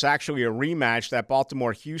games where it's actually a rematch. That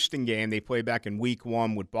Baltimore-Houston game they played back in Week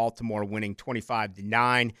 1 with Baltimore winning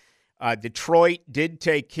 25-9. Detroit did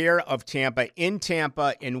take care of Tampa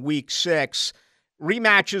in Week 6.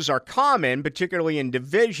 Rematches are common, particularly in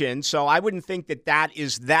division, so I wouldn't think that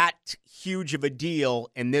is that huge of a deal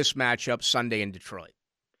in this matchup Sunday in Detroit.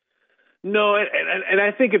 No, and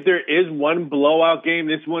I think if there is one blowout game,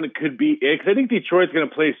 this one it could be it. Because I think Detroit's going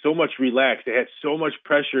to play so much relaxed. They had so much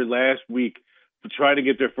pressure last week to try to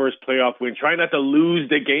get their first playoff win, try not to lose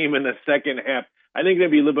the game in the second half. I think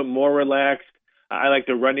they'll be a little bit more relaxed. I like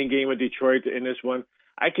the running game of Detroit in this one.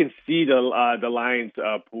 I can see the Lions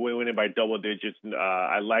winning by double digits.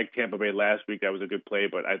 I liked Tampa Bay last week. That was a good play,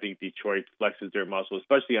 but I think Detroit flexes their muscle,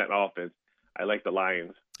 especially on offense. I like the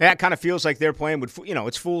Lions. Yeah, it kind of feels like they're playing with,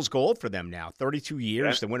 it's fool's gold for them now. 32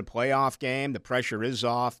 years to win a playoff game. The pressure is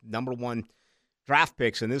off. Number 1 draft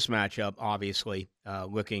picks in this matchup, obviously,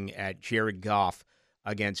 looking at Jared Goff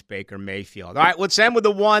against Baker Mayfield. All right, let's end with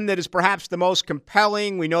the one that is perhaps the most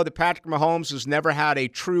compelling. We know that Patrick Mahomes has never had a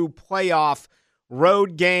true playoff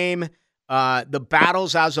road game. The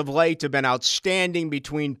battles as of late have been outstanding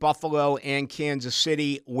between Buffalo and Kansas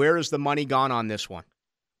City. Where has the money gone on this one?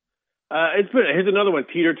 Here's another one,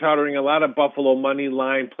 teeter-tottering. A lot of Buffalo money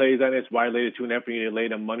line plays on this. Why lay the 2.5? You need to lay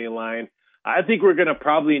the money line. I think we're going to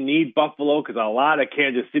probably need Buffalo because a lot of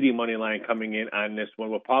Kansas City money line coming in on this one.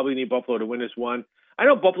 We'll probably need Buffalo to win this one. I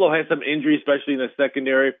know Buffalo has some injuries, especially in the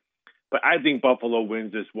secondary, but I think Buffalo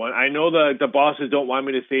wins this one. I know the bosses don't want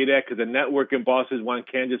me to say that because the network and bosses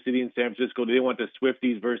want Kansas City and San Francisco. They want the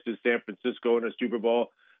Swifties versus San Francisco in the Super Bowl.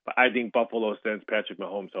 But I think Buffalo sends Patrick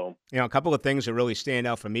Mahomes home. A couple of things that really stand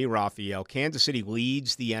out for me, Raphael. Kansas City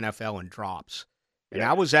leads the NFL in drops. And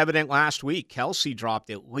that was evident last week. Kelsey dropped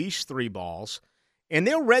at least 3 balls. And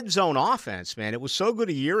their red zone offense, man, it was so good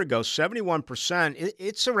a year ago, 71%.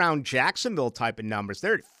 It's around Jacksonville type of numbers.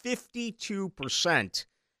 They're at 52%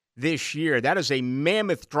 this year. That is a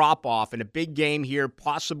mammoth drop-off in a big game here,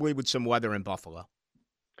 possibly with some weather in Buffalo.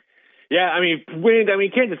 Yeah, I mean, wind. I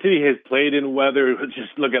mean, Kansas City has played in weather.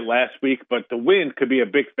 Just look at last week, but the wind could be a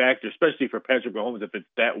big factor, especially for Patrick Mahomes if it's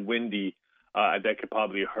that windy. That could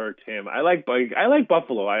probably hurt him. I like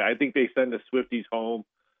Buffalo. I think they send the Swifties home,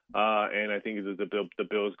 and I think the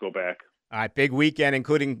Bills go back. All right, big weekend,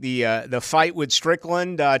 including the fight with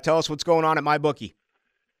Strickland. Tell us what's going on at MyBookie.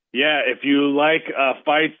 Yeah, if you like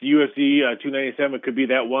fights, UFC 297 could be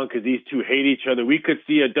that one because these two hate each other. We could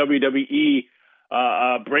see a WWE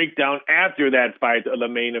breakdown after that fight, the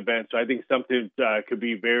main event. So I think something could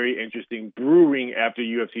be very interesting brewing after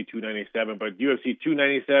UFC 297. But UFC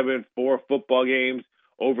 297, 4 football games,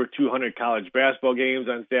 over 200 college basketball games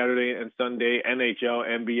on Saturday and Sunday, NHL,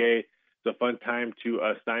 NBA. It's a fun time to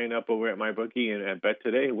sign up over at MyBookie and bet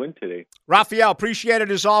today, win today. Raphael, appreciate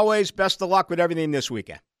it as always. Best of luck with everything this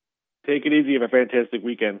weekend. Take it easy. Have a fantastic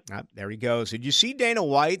weekend. There he goes. Did you see Dana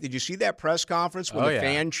White? Did you see that press conference when the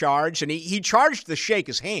fan charged? And he charged to shake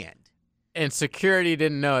his hand. And security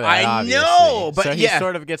didn't know that, I obviously. know, but so he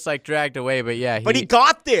sort of gets, dragged away. But, yeah. But he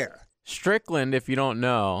got there. Strickland, if you don't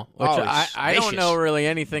know, which I don't know really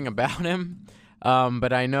anything about him,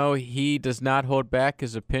 but I know he does not hold back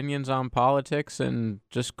his opinions on politics and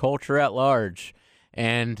just culture at large.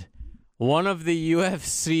 And one of the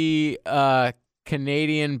UFC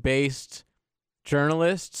Canadian-based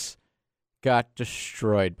journalists got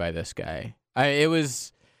destroyed by this guy. It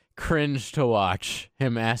was cringe to watch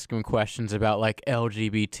him ask him questions about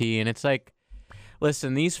LGBT, and it's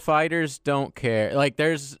listen, these fighters don't care.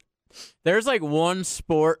 There's one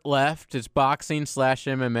sport left, it's boxing /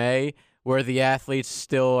 MMA, where the athletes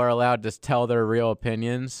still are allowed to tell their real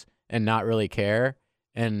opinions and not really care,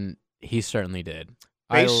 and he certainly did.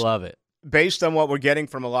 I love it. Based on what we're getting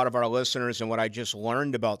from a lot of our listeners and what I just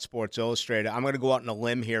learned about Sports Illustrated, I'm going to go out on a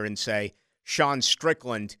limb here and say Sean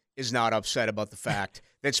Strickland is not upset about the fact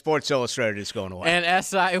that Sports Illustrated is going away. And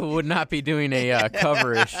SI would not be doing a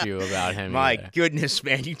cover issue about him. My either. goodness,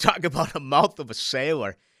 man. You talk about a mouth of a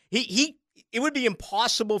sailor. It would be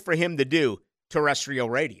impossible for him to do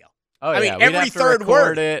terrestrial radio. Oh, I yeah. mean, every third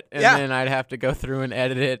word. It, and then I'd have to go through and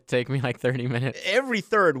edit it. Take me 30 minutes. Every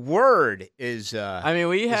third word is we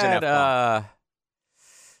had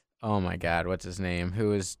oh my God, what's his name? Who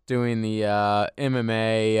was doing the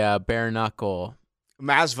MMA bare knuckle?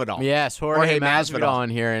 Masvidal. Yes, Jorge Masvidal on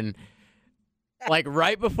here. And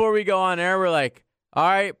right before we go on air, we're like, all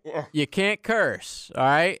right, you can't curse. All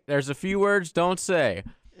right, there's a few words don't say.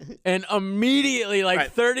 And immediately,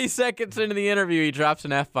 30 seconds into the interview, he drops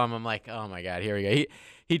an F-bomb. I'm like, oh, my God, here we go.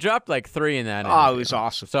 He dropped 3 in that interview. Oh, it was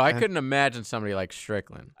awesome. So I couldn't imagine somebody like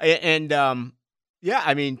Strickland. And,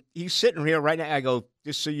 he's sitting here right now. I go,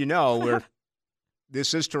 just so you know,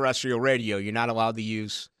 this is terrestrial radio. You're not allowed to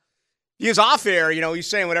use off air. He's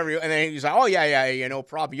saying whatever. And then he's like, oh, yeah, no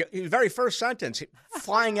problem. His very first sentence,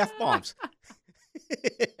 flying F-bombs.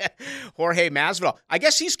 Jorge Masvidal. I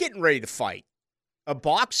guess he's getting ready to fight. A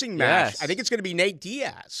boxing match. Yes. I think it's going to be Nate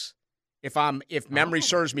Diaz. If memory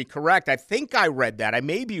serves me correct. I think I read that. I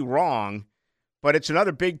may be wrong, but it's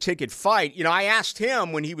another big ticket fight. I asked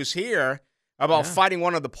him when he was here about fighting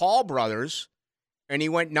one of the Paul brothers, and he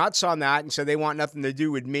went nuts on that and said they want nothing to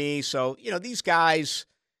do with me. So, these guys,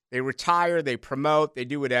 they retire, they promote, they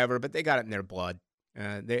do whatever, but they got it in their blood.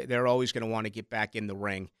 They're always going to want to get back in the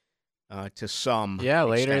ring to some extent.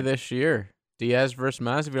 Later this year. Diaz versus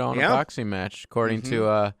Masvidal in a boxing match, according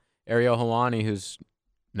to Ariel Helwani, who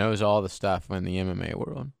knows all the stuff in the MMA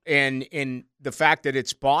world. And in the fact that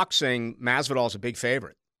it's boxing, Masvidal's a big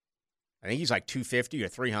favorite. I think he's 250 or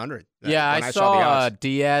 300. I saw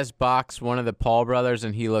Diaz box one of the Paul brothers,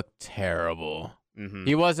 and he looked terrible. Mm-hmm.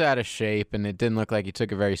 He was out of shape, and it didn't look like he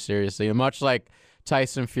took it very seriously. Much like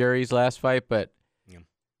Tyson Fury's last fight, but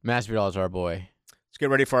Masvidal is our boy. Let's get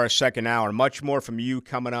ready for our second hour. Much more from you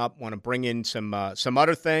coming up. Want to bring in some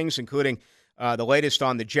other things, including the latest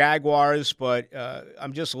on the Jaguars. But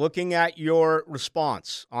I'm just looking at your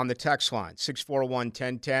response on the text line,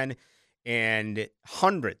 641-1010, and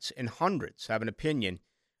hundreds have an opinion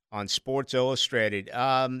on Sports Illustrated.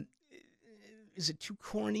 Is it too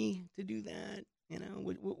corny to do that?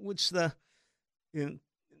 What's the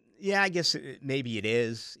I guess maybe it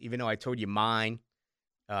is, even though I told you mine.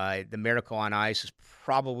 The Miracle on Ice is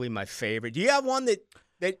probably my favorite. Do you have one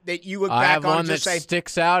that you look back on? I have one and that say,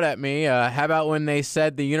 sticks out at me. How about when they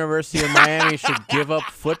said the University of Miami should give up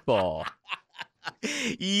football?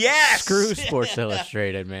 Yes. Screw Sports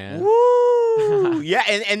Illustrated, man. Woo. Yeah,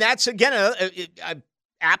 and that's, again,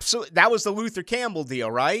 Absolutely. That was the Luther Campbell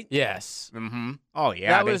deal, right? Yes. Mm-hmm. Oh,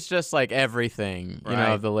 yeah. That was just like everything,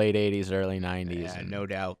 Right. of the late 80s, early 90s. Yeah, and no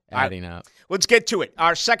doubt. Adding up. Let's get to it.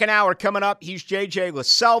 Our second hour coming up. He's JJ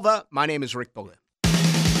LaSelva. My name is Rick Ballou.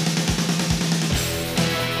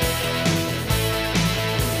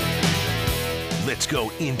 Let's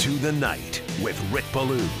go into the night with Rick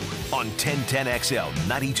Ballou on 1010XL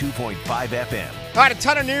 92.5 FM. All right, a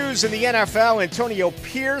ton of news in the NFL. Antonio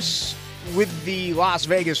Pierce with the Las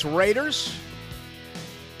Vegas Raiders.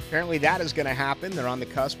 Apparently that is going to happen. They're on the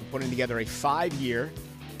cusp of putting together a 5-year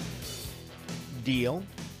deal.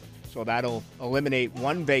 So that'll eliminate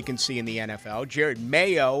one vacancy in the NFL. Jared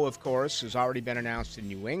Mayo, of course, has already been announced in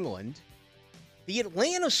New England. The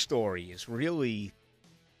Atlanta story is really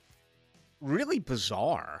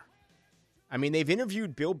bizarre. I mean, they've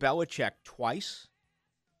interviewed Bill Belichick twice.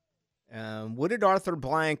 What did Arthur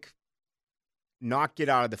Blank not get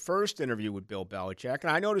out of the first interview with Bill Belichick? And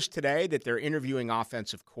I noticed today that they're interviewing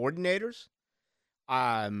offensive coordinators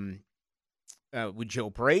with Joe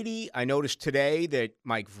Brady. I noticed today that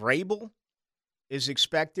Mike Vrabel is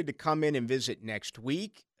expected to come in and visit next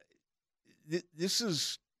week. This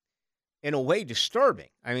is, in a way, disturbing.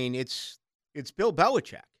 I mean, it's Bill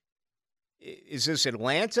Belichick. Is this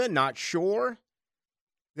Atlanta not sure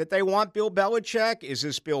that they want Bill Belichick? Is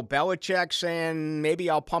this Bill Belichick saying, maybe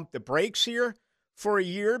I'll pump the brakes here for a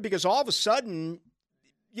year? Because all of a sudden,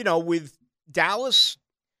 with Dallas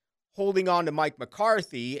holding on to Mike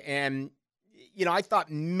McCarthy, and, I thought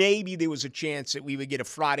maybe there was a chance that we would get a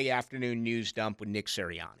Friday afternoon news dump with Nick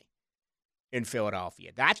Sirianni in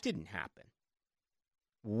Philadelphia. That didn't happen.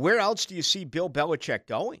 Where else do you see Bill Belichick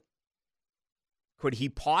going? Could he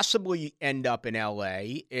possibly end up in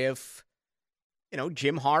L.A. if,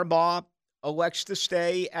 Jim Harbaugh elects to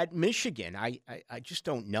stay at Michigan? I just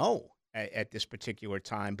don't know at this particular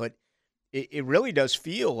time. But it really does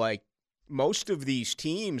feel like most of these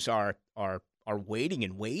teams are waiting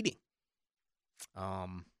and waiting. I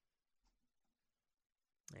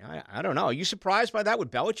don't know. Are you surprised by that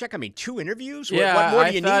with Belichick? I mean, 2 interviews? Yeah, what more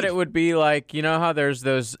do you I thought need? it would be like, how there's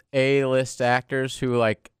those A-list actors who,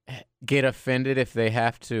 get offended if they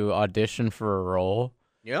have to audition for a role.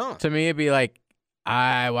 Yeah. To me, it'd be like,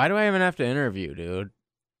 why do I even have to interview, dude?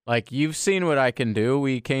 Like, you've seen what I can do.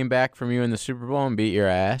 We came back from you in the Super Bowl and beat your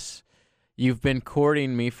ass. You've been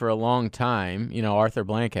courting me for a long time. Arthur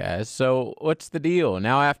Blank has. So what's the deal?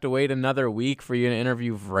 Now I have to wait another week for you to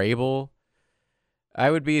interview Vrabel? I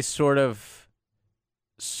would be sort of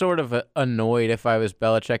annoyed if I was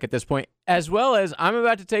Belichick at this point, as well as I'm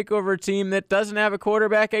about to take over a team that doesn't have a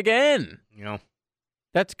quarterback again.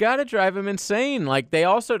 That's got to drive him insane. Like, they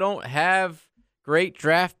also don't have great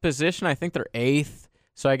draft position. I think they're 8th,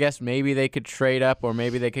 so I guess maybe they could trade up, or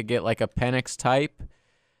maybe they could get like a Penix type.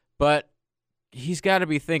 But he's got to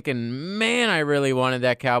be thinking, man, I really wanted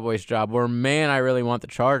that Cowboys job, or man, I really want the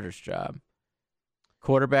Chargers job.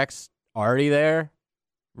 Quarterback's already there,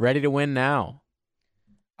 ready to win now.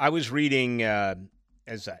 I was reading, I'm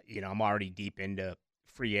already deep into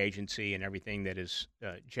free agency and everything that is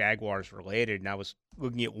Jaguars related, and I was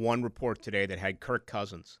looking at one report today that had Kirk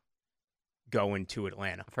Cousins going to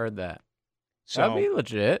Atlanta. I've heard that. So, that'd be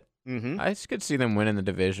legit. Mm-hmm. I just could see them winning the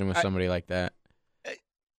division with somebody like that.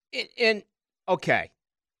 And okay,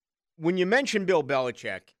 when you mention Bill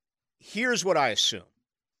Belichick, here's what I assume.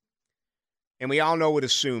 And we all know what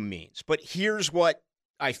assume means, but here's what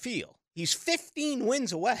I feel. He's 15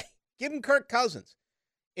 wins away. Give him Kirk Cousins.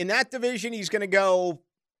 In that division, he's going to go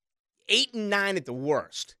 8-9 at the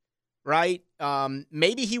worst, right?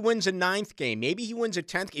 Maybe he wins a 9th game. Maybe he wins a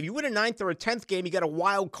 10th game. If you win a 9th or a 10th game, you got a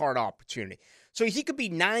wild card opportunity. So he could be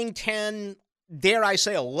 9-10, dare I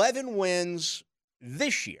say 11 wins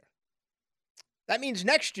this year. That means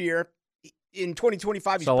next year, in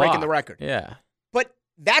 2025, he's breaking the record. Yeah. But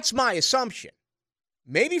that's my assumption.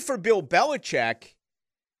 Maybe for Bill Belichick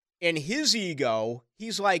and his ego,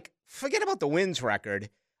 he's like, forget about the wins record.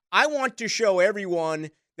 I want to show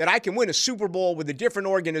everyone that I can win a Super Bowl with a different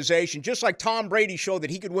organization, just like Tom Brady showed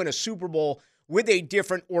that he could win a Super Bowl with a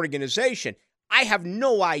different organization. I have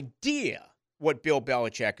no idea what Bill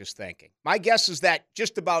Belichick is thinking. My guess is that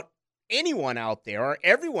just about anyone out there or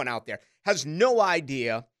everyone out there has no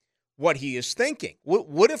idea what he is thinking.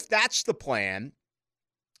 What if that's the plan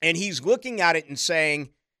and he's looking at it and saying,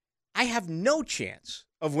 I have no chance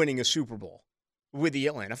of winning a Super Bowl with the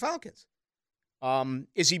Atlanta Falcons?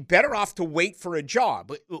 Is he better off to wait for a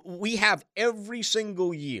job? We have every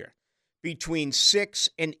single year between 6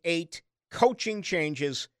 and 8 coaching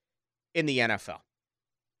changes in the NFL.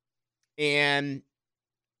 And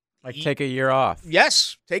take a year off.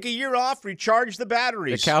 Yes, take a year off, recharge the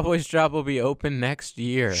batteries. The Cowboys' job will be open next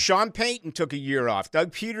year. Sean Payton took a year off.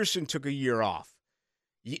 Doug Peterson took a year off.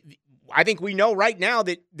 I think we know right now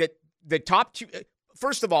that the top two,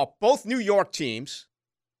 first of all, both New York teams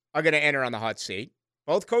are going to enter on the hot seat.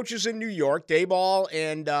 Both coaches in New York, Dayball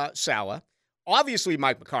and Saleh. Obviously,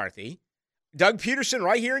 Mike McCarthy. Doug Peterson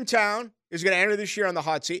right here in town is going to enter this year on the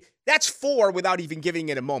hot seat. That's 4 without even giving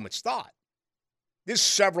it a moment's thought. There's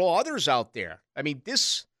several others out there. I mean,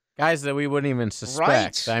 this... Guys that we wouldn't even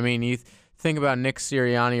suspect. Right. I mean, you think about Nick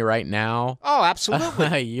Sirianni right now. Oh, absolutely.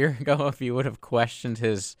 A year ago, if you would have questioned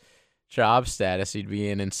his job status, he'd be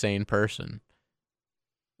an insane person.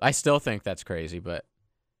 I still think that's crazy, but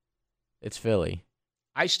it's Philly.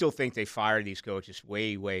 I still think they fired these coaches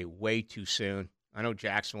way, way, way too soon. I know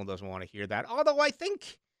Jacksonville doesn't want to hear that. Although I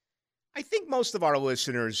think most of our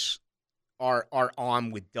listeners are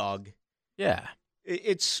on with Doug. Yeah.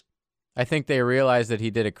 I think they realized that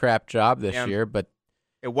he did a crap job this year, but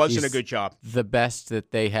it wasn't a good job. The best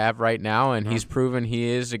that they have right now, and he's proven he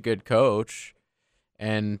is a good coach.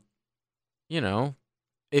 And, you know,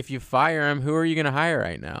 if you fire him, who are you going to hire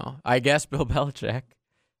right now? I guess Bill Belichick.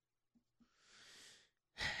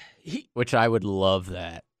 Which I would love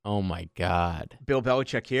that. Oh, my God. Bill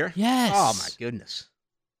Belichick here? Yes. Oh, my goodness.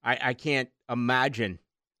 I can't imagine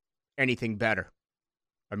anything better.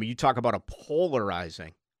 I mean, you talk about a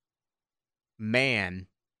polarizing man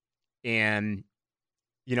and,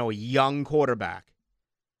 you know, a young quarterback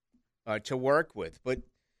to work with. But,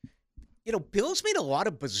 you know, Bill's made a lot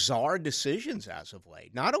of bizarre decisions as of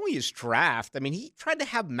late. Not only his draft, I mean, he tried to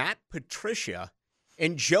have Matt Patricia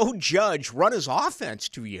and Joe Judge run his offense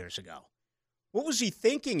 2 years ago. What was he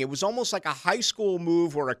thinking? It was almost like a high school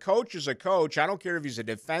move where a coach is a coach. I don't care if he's a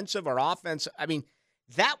defensive or offensive. I mean,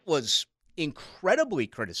 that was incredibly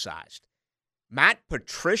criticized. Matt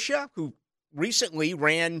Patricia, who recently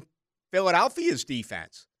ran Philadelphia's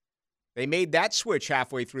defense. They made that switch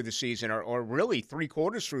halfway through the season, or really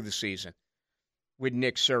 3/4 through the season with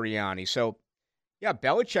Nick Sirianni. So, yeah,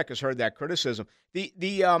 Belichick has heard that criticism.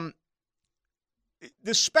 The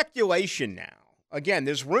speculation now, again,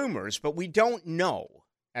 there's rumors, but we don't know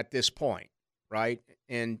at this point, right?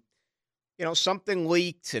 And, you know, something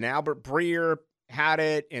leaked, and Albert Breer had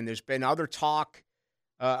it, and there's been other talk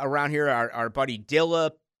around here. Our buddy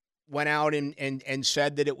Dilla went out and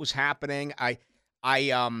said that it was happening.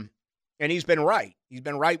 And he's been right. He's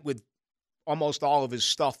been right with almost all of his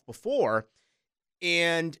stuff before.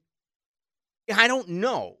 And I don't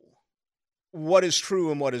know what is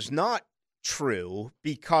true and what is not true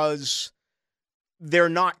because they're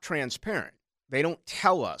not transparent. They don't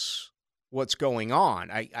tell us what's going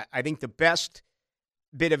on. I think the best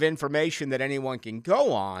bit of information that anyone can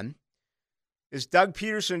go on is Doug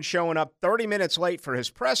Peterson showing up 30 minutes late for his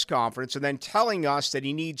press conference and then telling us that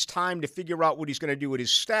he needs time to figure out what he's going to do with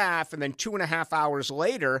his staff. And then 2.5 hours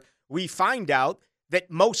later, we find out that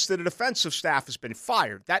most of the defensive staff has been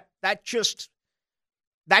fired. That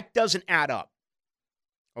doesn't add up.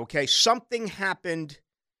 Okay, something happened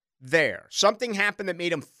there. Something happened that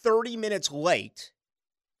made him 30 minutes late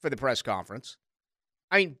for the press conference.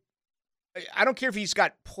 I mean, I don't care if he's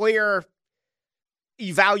got player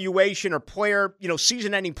evaluation or player,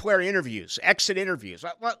 season-ending player interviews, exit interviews.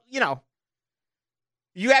 Well,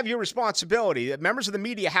 you have your responsibility. Members of the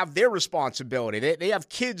media have their responsibility. They have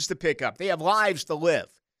kids to pick up. They have lives to live.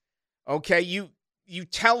 Okay, you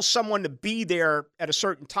tell someone to be there at a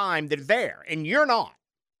certain time, they're there, and you're not.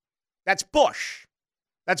 That's Bush.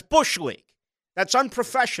 That's Bush League. That's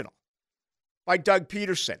unprofessional by Doug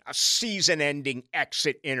Peterson, a season-ending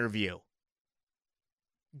exit interview.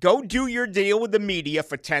 Go do your deal with the media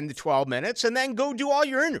for 10 to 12 minutes and then go do all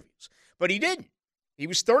your interviews. But he didn't. He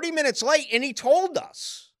was 30 minutes late, and he told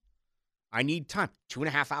us, I need time.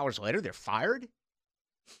 2.5 hours later, they're fired?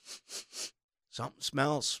 Something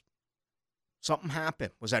smells. Something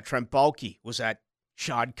happened. Was that Trent Baalke? Was that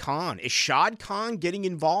Shad Khan? Is Shad Khan getting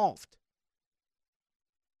involved?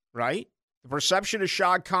 Right? The perception of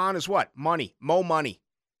Shad Khan is what? Money. Mo money.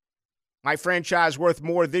 My franchise worth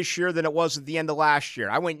more this year than it was at the end of last year.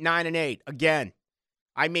 I went 9-8 again.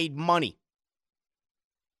 I made money.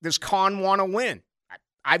 Does Khan want to win?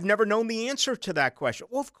 I've never known the answer to that question.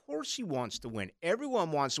 Well, of course he wants to win.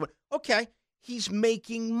 Everyone wants to win. Okay, he's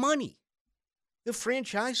making money. The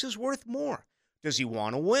franchise is worth more. Does he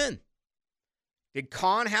want to win? Did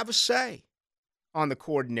Khan have a say on the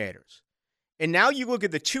coordinators? And now you look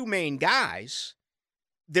at the two main guys,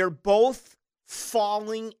 they're both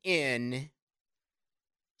falling in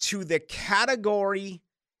to the category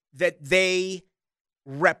that they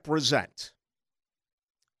represent.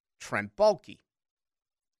 Trent Baalke,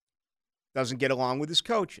 Doesn't get along with his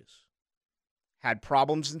coaches. Had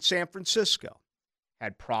problems in San Francisco.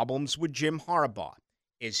 Had problems with Jim Harbaugh.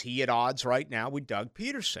 Is he at odds right now with Doug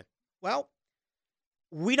Peterson? Well,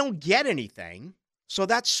 we don't get anything, so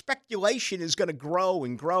that speculation is going to grow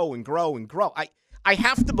and grow and grow and grow. I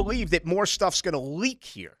have to believe that more stuff's going to leak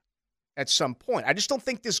here at some point. I just don't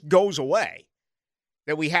think this goes away.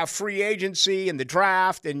 That we have free agency and the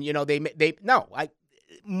draft, and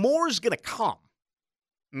more is going to come.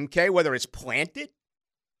 Okay, whether it's planted,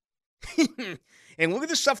 and look at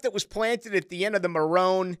the stuff that was planted at the end of the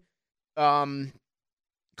Marone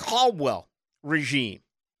Caldwell regime.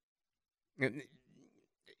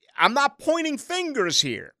 I'm not pointing fingers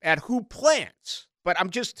here at who plants, but I'm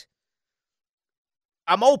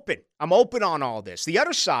open. I'm open on all this. The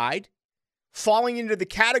other side, falling into the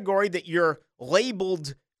category that you're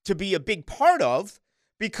labeled to be a big part of,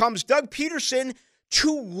 becomes Doug Peterson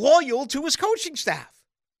too loyal to his coaching staff.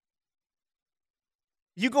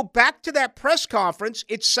 You go back to that press conference,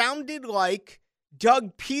 it sounded like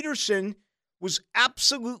Doug Peterson was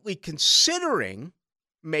absolutely considering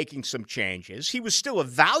making some changes. He was still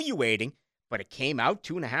evaluating, but it came out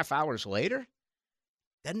 2.5 hours later.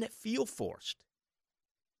 Doesn't it feel forced?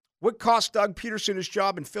 What cost Doug Peterson his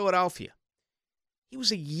job in Philadelphia? He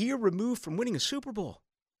was a year removed from winning a Super Bowl.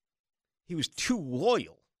 He was too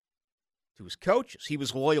loyal to his coaches. He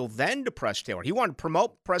was loyal then to Press Taylor. He wanted to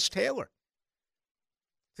promote Press Taylor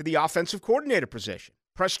to the offensive coordinator position.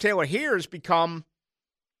 Press Taylor here has become,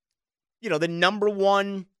 the number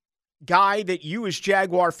one guy that you as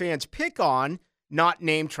Jaguar fans pick on, not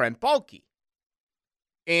named Trent Baalke.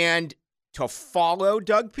 And to follow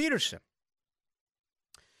Doug Peterson,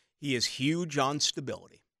 he is huge on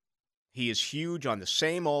stability. He is huge on the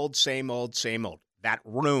same old. That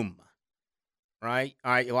room, right?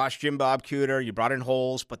 All right, you lost Jim Bob Cooter, you brought in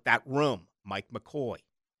Holes, but that room, Mike McCoy,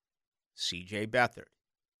 C.J. Beathard,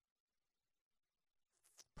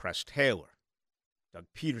 Press Taylor, Doug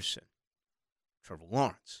Peterson, Trevor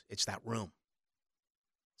Lawrence. It's that room.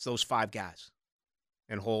 It's those 5 guys.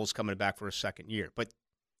 And Holes coming back for a second year. But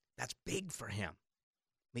that's big for him.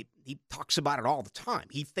 He talks about it all the time.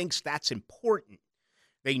 He thinks that's important.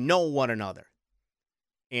 They know one another.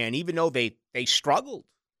 And even though they struggled,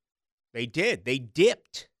 they did. They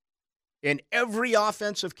dipped in every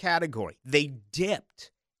offensive category. They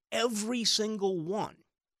dipped every single one.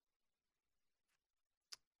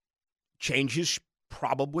 Changes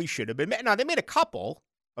probably should have been made. Now, they made a couple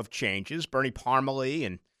of changes. Bernie Parmalee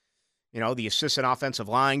and, the assistant offensive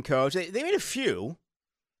line coach. They made a few,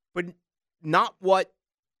 but not what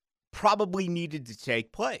probably needed to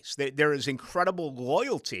take place. There is incredible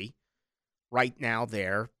loyalty right now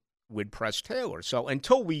there with Press Taylor. So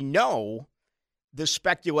until we know, the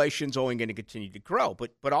speculation's only going to continue to grow.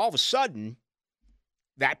 But all of a sudden,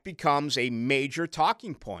 that becomes a major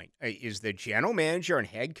talking point. Is the general manager and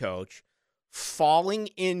head coach falling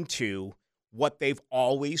into what they've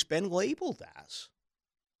always been labeled as?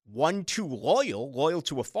 One too loyal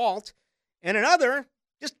to a fault, and another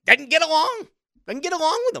just doesn't get along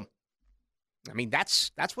with them. I mean,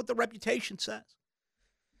 that's what the reputation says.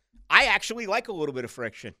 I actually like a little bit of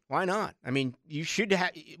friction. Why not? I mean, you should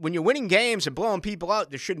have, when you're winning games and blowing people out,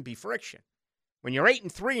 there shouldn't be friction. When you're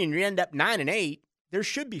 8-3 and you end up 9-8, there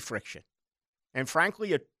should be friction. And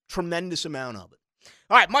frankly, a tremendous amount of it.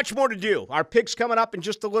 All right, much more to do. Our picks coming up in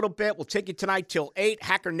just a little bit. We'll take you tonight till 8.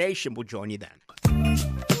 Hacker Nation will join you then.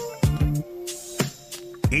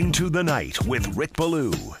 Into the Night with Rick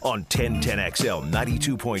Ballou on 1010XL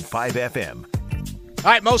 92.5 FM. All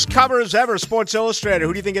right, most covers ever, Sports Illustrated.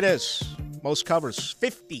 Who do you think it is? Most covers,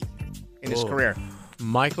 50 in his career.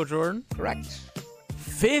 Michael Jordan? Correct.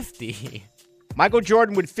 50? Michael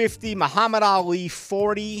Jordan with 50, Muhammad Ali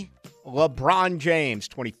 40, LeBron James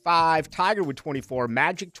 25, Tiger with 24,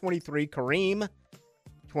 Magic 23, Kareem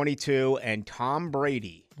 22, and Tom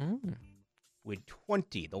Brady with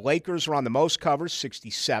 20. The Lakers are on the most covers,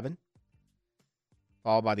 67.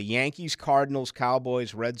 Followed by the Yankees, Cardinals,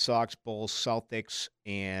 Cowboys, Red Sox, Bulls, Celtics,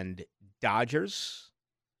 and Dodgers.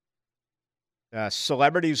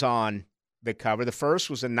 Celebrities on the cover. The first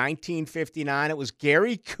was in 1959. It was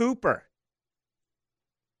Gary Cooper.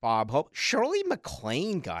 Bob Hope. Shirley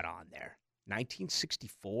MacLaine got on there.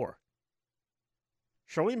 1964.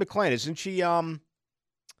 Shirley MacLaine, isn't she?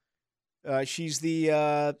 She's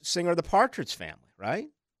the singer of the Partridge Family, right?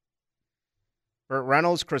 Burt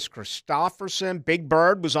Reynolds, Chris Christopherson. Big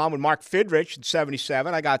Bird was on with Mark Fidrich in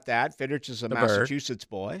 77. I got that. Fidrich is a Massachusetts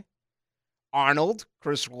boy. Arnold,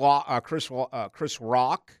 Chris Rock,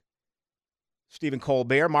 Stephen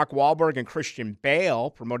Colbert, Mark Wahlberg, and Christian Bale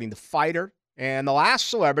promoting The Fighter. And the last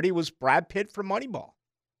celebrity was Brad Pitt from Moneyball.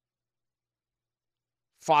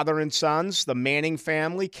 Father and sons, the Manning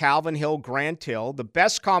family, Calvin Hill, Grant Hill. The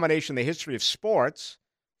best combination in the history of sports,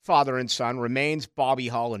 father and son, remains Bobby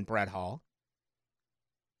Hull and Brett Hull.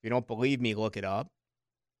 If you don't believe me, look it up.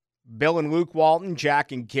 Bill and Luke Walton,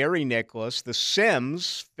 Jack and Gary Nicholas. The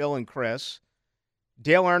Sims, Phil and Chris.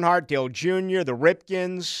 Dale Earnhardt, Dale Jr., the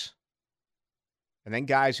Ripkins. And then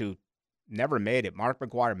guys who never made it. Mark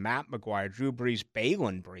McGuire, Matt McGuire, Drew Brees,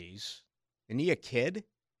 Balin Brees. Isn't he a kid?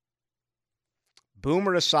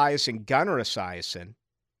 Boomer Esiason, Gunnar Esiason.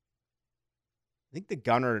 I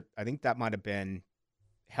think that might have been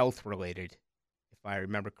health-related, if I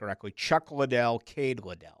remember correctly. Chuck Liddell, Cade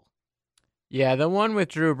Liddell. Yeah, the one with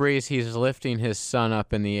Drew Brees, he's lifting his son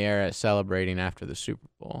up in the air at celebrating after the Super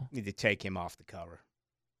Bowl. Need to take him off the cover.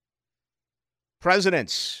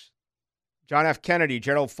 Presidents. John F. Kennedy,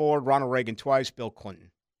 Gerald Ford, Ronald Reagan twice, Bill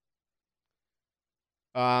Clinton.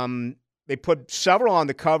 They put several on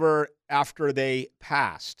the cover after they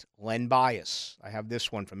passed. Len Bias. I have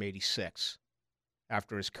this one from 86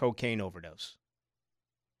 after his cocaine overdose.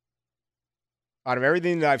 Out of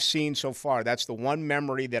everything that I've seen so far, that's the one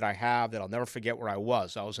memory that I have that I'll never forget where I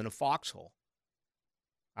was. I was in a foxhole.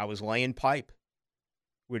 I was laying pipe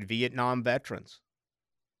with Vietnam veterans.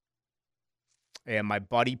 And my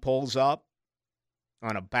buddy pulls up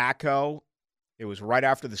on a backhoe. It was right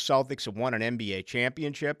after the Celtics had won an NBA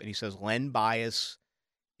championship, and he says, Len Bias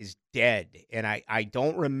is dead. And I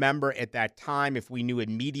don't remember at that time if we knew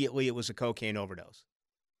immediately it was a cocaine overdose.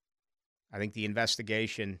 I think the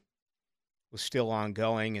investigation was still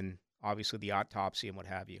ongoing, and obviously the autopsy and what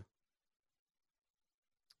have you.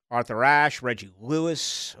 Arthur Ashe, Reggie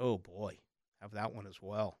Lewis. Oh, boy. Have that one as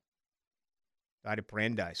well. Died at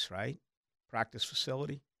Brandeis, right? Practice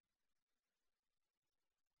facility.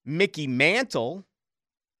 Mickey Mantle,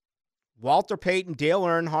 Walter Payton, Dale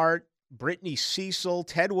Earnhardt, Brittany Cecil,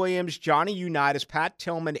 Ted Williams, Johnny Unitas, Pat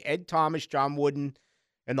Tillman, Ed Thomas, John Wooden.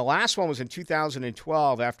 And the last one was in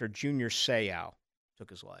 2012 after Junior Seau took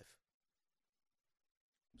his life.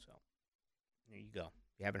 So, there you go.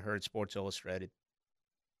 If you haven't heard, Sports Illustrated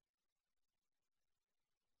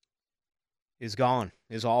is gone,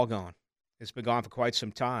 is all gone. It's been gone for quite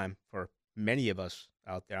some time for many of us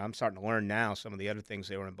out there. I'm starting to learn now some of the other things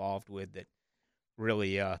they were involved with that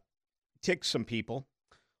really ticked some people.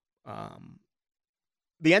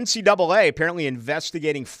 The NCAA apparently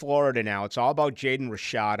investigating Florida now. It's all about Jaden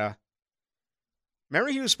Rashada.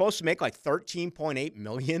 Remember he was supposed to make like $13.8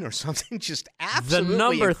 million or something? Just absolutely The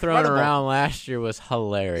number incredible. thrown around last year was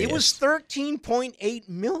hilarious. It was $13.8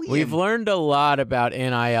 million. We've learned a lot about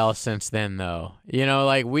NIL since then, though. You know,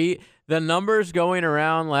 like the numbers going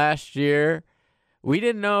around last year, we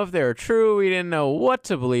didn't know if they were true. We didn't know what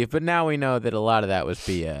to believe, but now we know that a lot of that was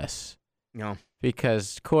BS. No.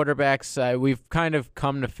 Because quarterbacks, we've kind of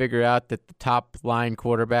come to figure out that the top line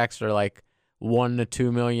quarterbacks are like $1 to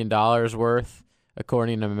 $2 million worth,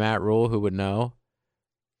 according to Matt Rule, who would know.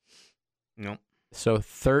 No. So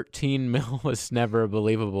 13 mil was never a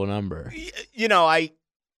believable number. You know,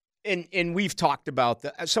 and we've talked about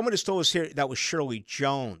that. Someone has told us here that was Shirley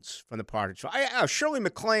Jones from the Partridge Family. Shirley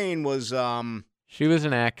MacLaine was. She was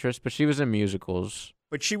an actress, but she was in musicals.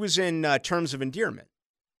 But she was in Terms of Endearment.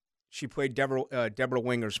 She played Deborah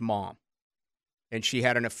Winger's mom, and she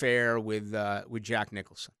had an affair with Jack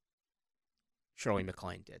Nicholson. Shirley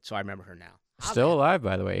MacLaine did, so I remember her now. Still alive,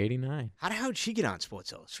 by the way, 89. How did she get on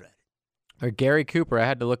Sports Illustrated? Or Gary Cooper. I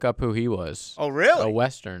had to look up who he was. Oh, really? A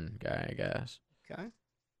Western guy, I guess. Okay.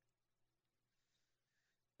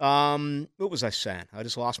 What was I saying? I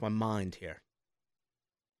just lost my mind here.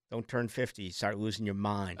 Don't turn 50, you start losing your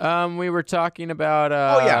mind. We were talking about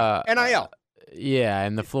NIL. Yeah,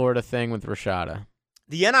 and the Florida thing with Rashada.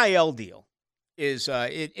 The NIL deal is,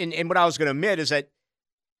 and what I was going to admit is that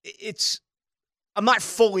I'm not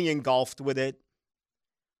fully engulfed with it.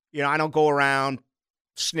 You know, I don't go around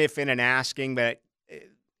sniffing and asking, but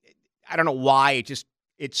I don't know why.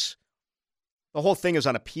 The whole thing is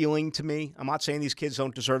unappealing to me. I'm not saying these kids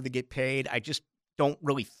don't deserve to get paid. I just don't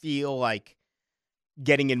really feel like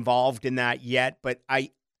getting involved in that yet, but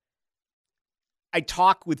I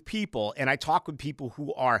talk with people, and I talk with people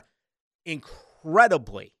who are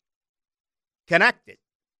incredibly connected.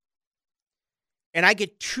 And I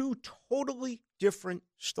get two totally different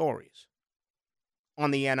stories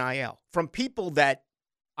on the NIL from people that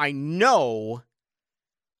I know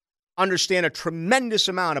understand a tremendous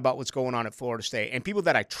amount about what's going on at Florida State, and people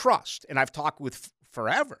that I trust and I've talked with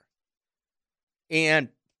forever. And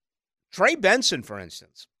Trey Benson, for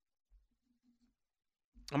instance,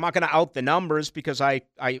 I'm not going to out the numbers because I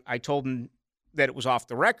told him that it was off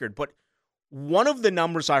the record, but one of the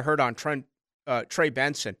numbers I heard on Trey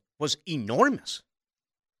Benson was enormous.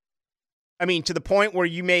 I mean, to the point where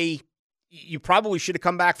you probably should have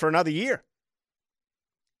come back for another year.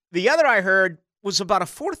 The other I heard was about a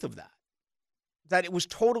fourth of that it was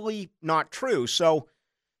totally not true. So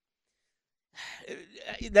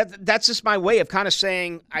that's just my way of kind of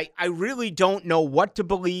saying I really don't know what to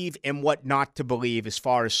believe and what not to believe as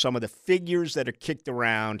far as some of the figures that are kicked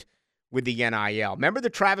around with the NIL. Remember the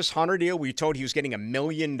Travis Hunter deal where you told he was getting $1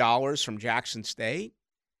 million from Jackson State?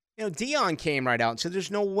 You know, Deion came right out and said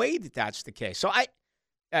there's no way that that's the case. So I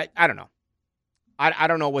don't know. I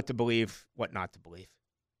don't know what to believe, what not to believe.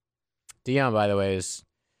 Deion, by the way, is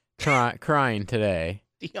crying today.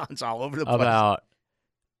 Deion's all over the place. About,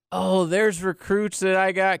 there's recruits that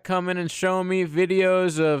I got coming and showing me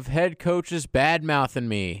videos of head coaches bad-mouthing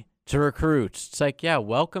me to recruits. It's like, yeah,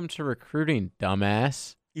 welcome to recruiting,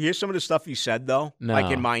 dumbass. You hear some of the stuff he said, though? No.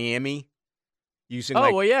 Like in Miami? Using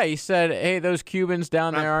well, yeah. He said, hey, those Cubans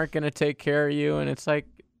down there aren't going to take care of you. And it's like,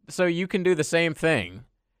 so you can do the same thing.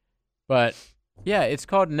 But, yeah, it's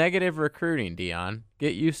called negative recruiting, Deion.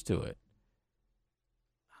 Get used to it.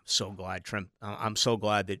 I'm so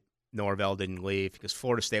glad that Norvell didn't leave because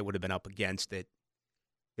Florida State would have been up against it.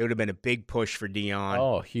 It would have been a big push for Deion.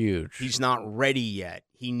 Oh, huge. He's not ready yet.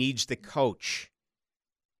 He needs to coach.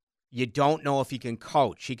 You don't know if he can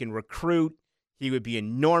coach. He can recruit. He would be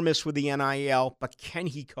enormous with the NIL, but can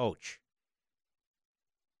he coach?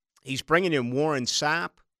 He's bringing in Warren Sapp.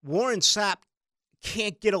 Warren Sapp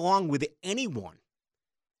can't get along with anyone.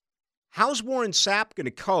 How's Warren Sapp going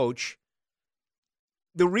to coach?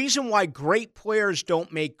 The reason why great players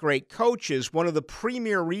don't make great coaches, one of the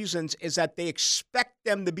premier reasons is that they expect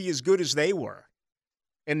them to be as good as they were,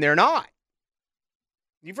 and they're not.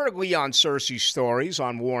 You've heard Leon Searcy's stories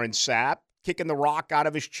on Warren Sapp kicking the rock out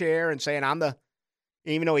of his chair and saying,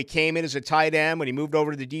 even though he came in as a tight end, when he moved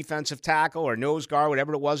over to the defensive tackle or nose guard,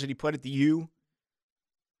 whatever it was that he put at the U.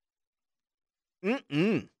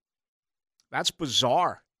 That's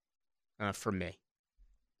bizarre for me.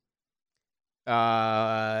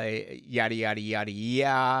 Yada, yada, yada,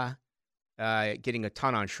 yada. Getting a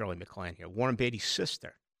ton on Shirley McClain here. Warren Beatty's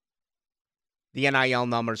sister. The NIL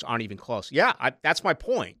numbers aren't even close. Yeah, that's my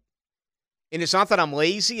point. And it's not that I'm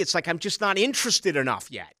lazy. It's like I'm just not interested enough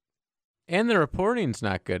yet. And the reporting's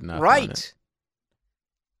not good enough. Right.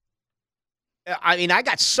 I mean, I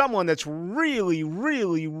got someone that's really,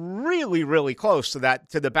 really, really, really close to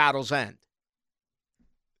the battle's end.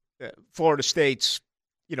 Florida State's,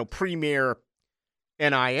 premier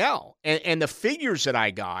NIL. And the figures that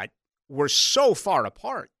I got were so far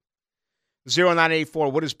apart.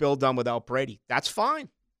 0984, what has Bill done without Brady? That's fine.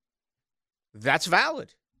 That's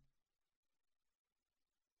valid.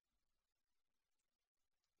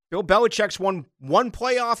 Bill Belichick's won one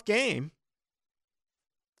playoff game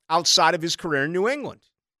outside of his career in New England.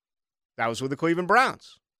 That was with the Cleveland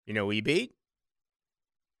Browns. You know who he beat?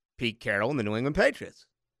 Pete Carroll and the New England Patriots.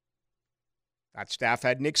 That staff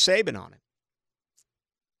had Nick Saban on it.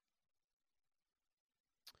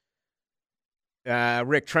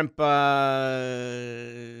 Rick Tremp, I'm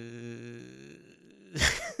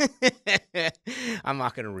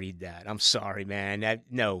not going to read that. I'm sorry, man.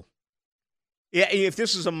 No. Yeah, if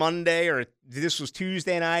this was a Monday or this was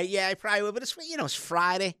Tuesday night, yeah, I probably would. But it's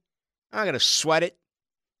Friday. I'm not going to sweat it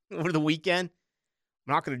over the weekend.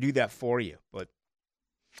 I'm not going to do that for you. But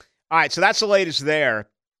all right, so that's the latest there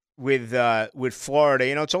with Florida.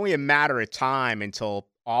 It's only a matter of time until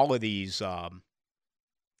all of these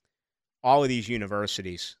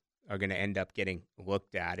universities are going to end up getting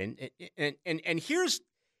looked at. And here's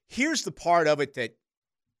the part of it that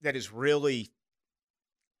is really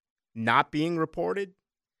not being reported.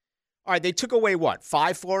 All right, they took away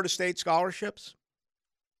 5 Florida State scholarships?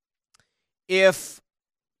 Let's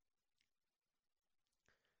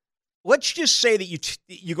just say that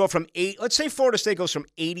you go from let's say Florida State goes from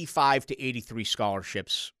 85 to 83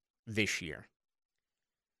 scholarships this year.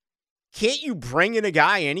 Can't you bring in a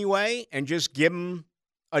guy anyway and just give him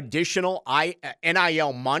additional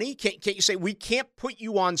NIL money? Can't you say, we can't put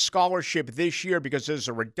you on scholarship this year because there's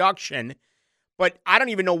a reduction, but I don't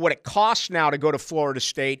even know what it costs now to go to Florida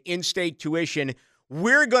State, in-state tuition.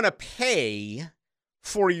 We're going to pay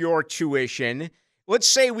for your tuition. Let's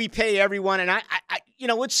say we pay everyone, and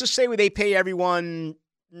let's just say they pay everyone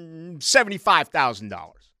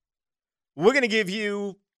 $75,000. We're going to give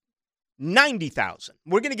you $90,000.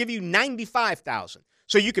 We're going to give you $95,000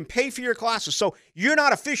 so you can pay for your classes. So you're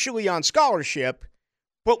not officially on scholarship,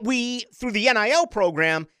 but we, through the NIL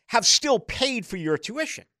program, have still paid for your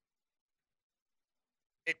tuition.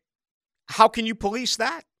 How can you police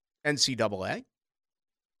that, NCAA?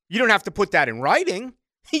 You don't have to put that in writing.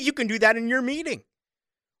 You can do that in your meeting.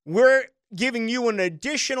 We're giving you an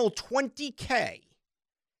additional $20K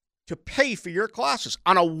to pay for your classes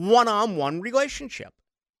on a one-on-one relationship.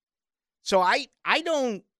 So I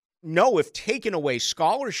don't know if taking away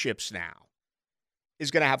scholarships now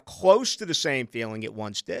is going to have close to the same feeling it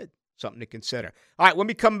once did. Something to consider. All right, when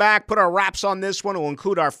we come back, put our wraps on this one. We'll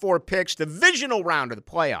include our 4 picks, divisional round of the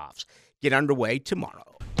playoffs. Get underway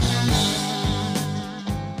tomorrow.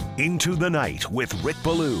 Into the Night with Rick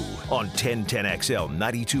Ballou on 1010XL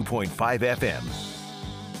 92.5 FM.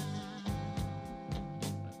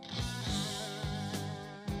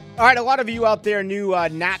 All right, a lot of you out there knew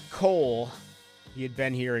Nat Cole. He had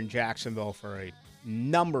been here in Jacksonville for a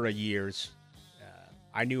number of years.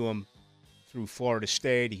 I knew him through Florida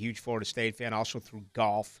State, a huge Florida State fan, also through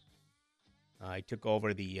golf. I took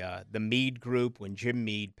over the Meade group when Jim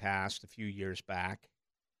Meade passed a few years back.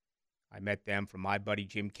 I met them from my buddy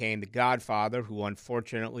Jim Kane, the Godfather, who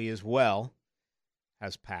unfortunately as well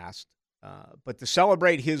has passed. But to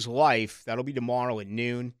celebrate his life, that'll be tomorrow at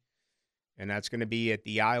noon, and that's going to be at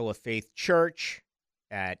the Isle of Faith Church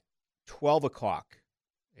at 12 o'clock.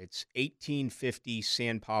 It's 1850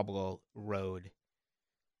 San Pablo Road.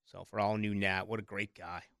 So for all new Nat, what a great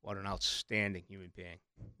guy. What an outstanding human being.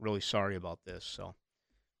 Really sorry about this. So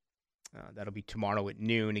that'll be tomorrow at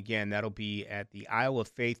noon. Again, that'll be at the Isle of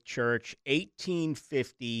Faith Church,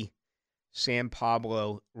 1850 San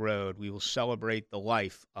Pablo Road. We will celebrate the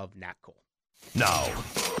life of Nat Cole. Now,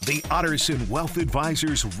 the Otterson Wealth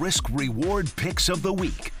Advisors Risk-Reward Picks of the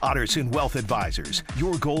Week. Otterson Wealth Advisors,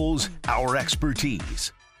 your goals, our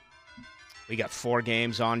expertise. We got 4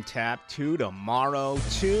 games on tap, 2 tomorrow,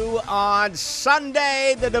 2 on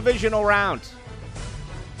Sunday, the divisional round.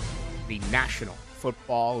 The National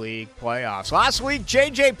Football League playoffs. Last week,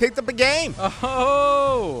 JJ picked up a game.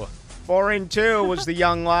 Oh! 4-2 was the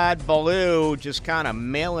young lad, Ballou, just kind of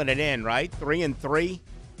mailing it in, right? 3-3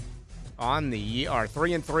 on the year, or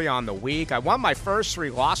 3-3 on the week. I won my first 3,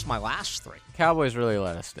 lost my last 3. Cowboys really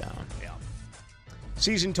let us down. Yeah.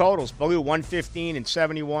 Season totals, Ballou 115 and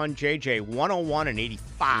 71, JJ 101 and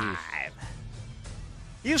 85.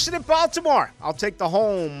 Houston and Baltimore. I'll take the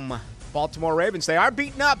home Baltimore Ravens. They are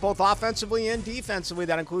beaten up both offensively and defensively.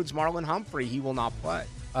 That includes Marlon Humphrey. He will not play.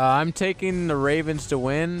 I'm taking the Ravens to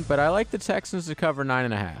win, but I like the Texans to cover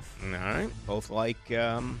 9.5. All right. Both like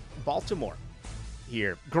Baltimore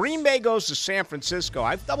here. Green Bay goes to San Francisco.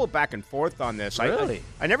 I've doubled back and forth on this. Really?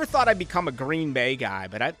 I never thought I'd become a Green Bay guy,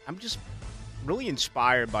 but I'm just really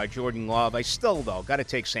inspired by Jordan Love. I still, though, got to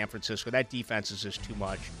take San Francisco. That defense is just too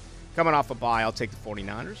much. Coming off a bye, I'll take the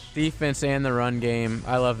 49ers. Defense and the run game.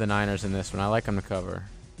 I love the Niners in this one. I like them to cover.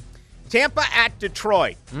 Tampa at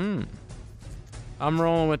Detroit. I'm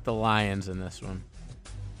rolling with the Lions in this one.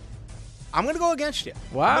 I'm going to go against you.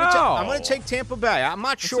 Wow. I'm going to take Tampa Bay. I'm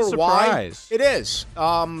not That's sure a why. surprise. It is.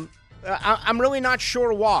 I'm really not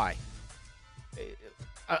sure why.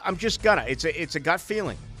 I'm just gonna. It's a gut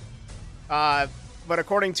feeling. But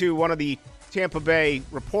according to one of the Tampa Bay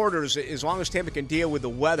reporters, as long as Tampa can deal with the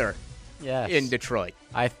weather in Detroit.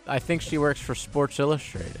 I think she works for Sports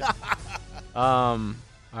Illustrated.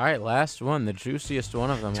 All right, last one, the juiciest one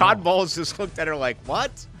of them. Todd Bowles just looked at her like,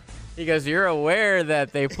 what? He goes, you're aware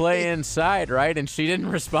that they play inside, right? And she didn't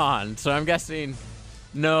respond, so I'm guessing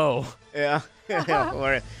no. Yeah.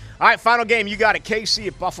 All right, final game. You got it, KC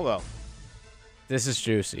at Buffalo. This is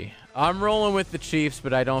juicy. I'm rolling with the Chiefs,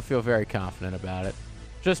 but I don't feel very confident about it,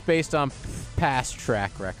 just based on past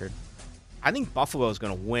track record. I think Buffalo is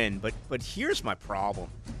going to win, but here's my problem.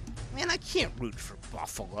 Man, I can't root for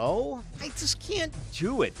Buffalo. I just can't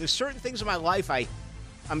do it. There's certain things in my life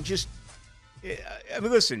I'm just – I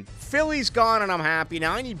mean, listen, Philly's gone and I'm happy.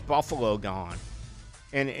 Now I need Buffalo gone,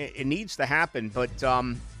 and it needs to happen. But so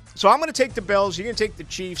I'm going to take the Bills. You're going to take the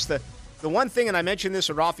Chiefs. The one thing, and I mentioned this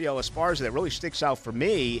with Rafael Esparza, that really sticks out for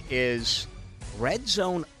me is red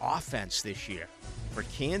zone offense this year for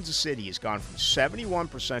Kansas City has gone from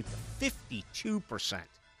 71% to 52%.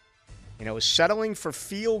 You know, settling for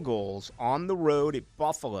field goals on the road at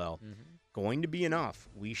Buffalo. Going to be enough.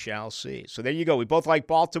 We shall see. So there you go. We both like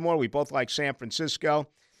Baltimore. We both like San Francisco.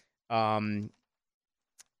 I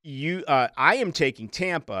am taking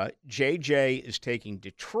Tampa. JJ is taking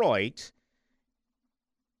Detroit.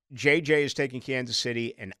 JJ is taking Kansas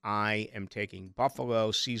City, and I am taking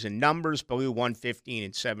Buffalo. Season numbers, Ballou 115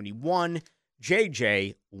 and 71.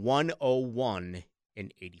 JJ 101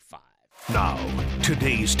 and 85. Now,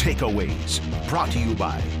 today's takeaways, brought to you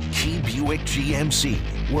by Key Buick GMC,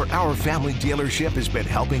 where our family dealership has been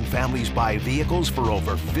helping families buy vehicles for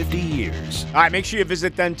over 50 years. All right, make sure you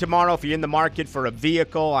visit them tomorrow if you're in the market for a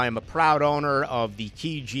vehicle. I am a proud owner of the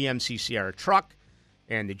Key GMC Sierra truck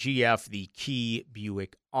and the GF, the Key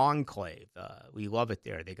Buick enclave. We love it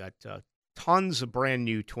there. They got tons of brand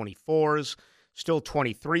new 24s, still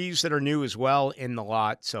 23s that are new as well in the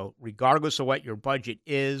lot. So regardless of what your budget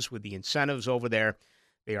is with the incentives over there,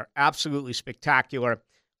 they are absolutely spectacular.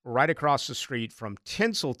 Right across the street from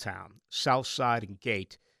Tinseltown, Southside and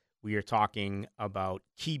Gate, we are talking about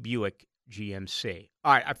Key Buick GMC.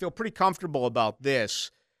 All right, I feel pretty comfortable about this.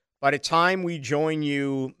 By the time we join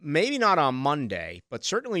you, maybe not on Monday, but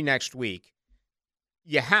certainly next week,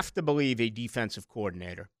 you have to believe a defensive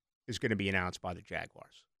coordinator is going to be announced by the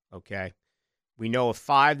Jaguars, okay? We know of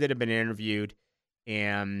 5 that have been interviewed,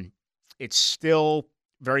 and it's still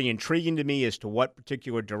very intriguing to me as to what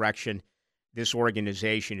particular direction this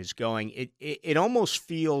organization is going. It almost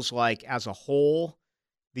feels like, as a whole,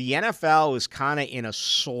 the NFL is kind of in a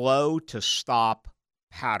slow-to-stop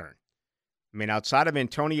pattern. I mean, outside of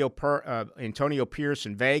Antonio Pierce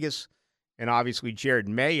in Vegas and obviously Jared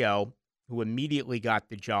Mayo, who immediately got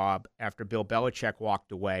the job after Bill Belichick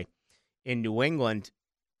walked away in New England,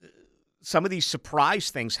 some of these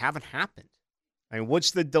surprise things haven't happened. I mean,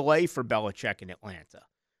 what's the delay for Belichick in Atlanta?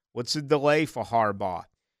 What's the delay for Harbaugh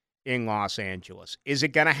in Los Angeles? Is it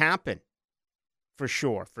going to happen? For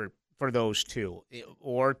sure, for those two.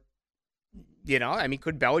 Or, I mean,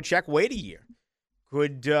 could Belichick wait a year?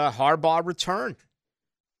 Could Harbaugh return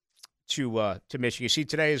to Michigan? You see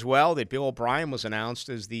today as well that Bill O'Brien was announced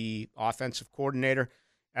as the offensive coordinator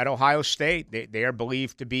at Ohio State. They are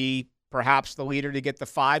believed to be perhaps the leader to get the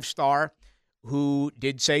 5-star, who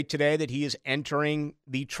did say today that he is entering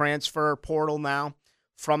the transfer portal now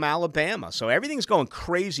from Alabama. So everything's going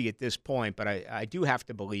crazy at this point, but I do have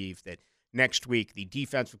to believe that next week the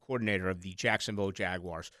defensive coordinator of the Jacksonville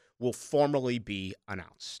Jaguars will formally be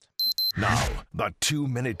announced. Now, the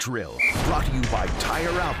 2-minute drill, brought to you by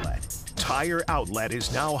Tire Outlet. Tire Outlet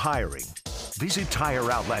is now hiring. Visit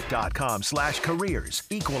TireOutlet.com/careers.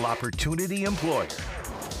 Equal opportunity employer.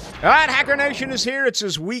 All right, Hacker Nation is here. It's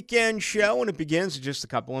his weekend show, and it begins in just a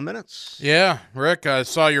couple of minutes. Yeah, Rick, I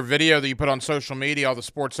saw your video that you put on social media, all the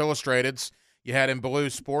Sports Illustrateds you had in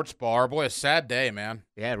Ballou Sports Bar. Boy, a sad day, man.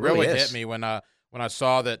 Yeah, it really is. Hit me when I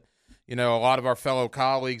saw that, a lot of our fellow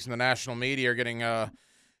colleagues in the national media are getting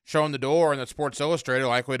shown the door, and that Sports Illustrated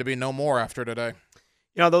likely to be no more after today.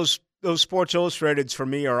 Those Sports Illustrateds for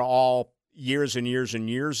me are all years and years and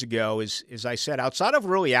years ago. As I said, outside of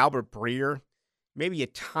really Albert Breer, maybe a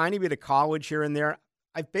tiny bit of college here and there,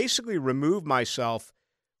 I've basically removed myself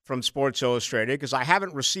from Sports Illustrated because I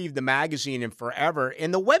haven't received the magazine in forever.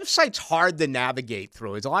 And the website's hard to navigate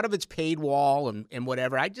through. A lot of it's paid wall and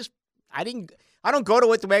whatever. I don't go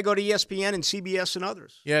to it the way I go to ESPN and CBS and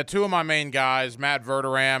others. Yeah, 2 of my main guys, Matt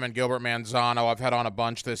Verderam and Gilbert Manzano, I've had on a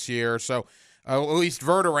bunch this year. So at least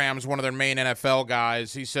Verderam's one of their main NFL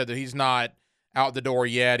guys. He said that he's not out the door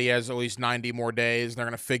yet. He has at least 90 more days. They're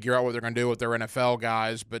going to figure out what they're going to do with their NFL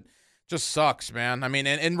guys, but just sucks, man. I mean,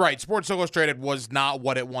 and right, Sports Illustrated was not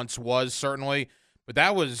what it once was, certainly, but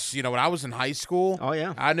that was, when I was in high school. Oh,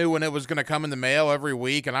 yeah. I knew when it was going to come in the mail every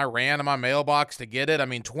week, and I ran to my mailbox to get it. I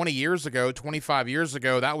mean, 20 years ago, 25 years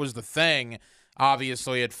ago, that was the thing.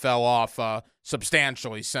 Obviously, it fell off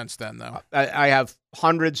substantially since then, though. I have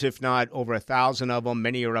hundreds, if not over 1,000 of them.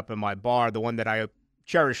 Many are up in my bar. The one that I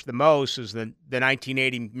cherish the most is the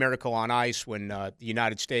 1980 Miracle on Ice when the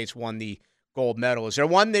United States won the gold medal. Is there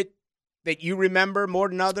one that you remember more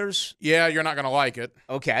than others? Yeah, you're not going to like it.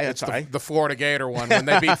 Okay, that's all right. The Florida Gator one when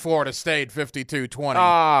they beat Florida State 52-20.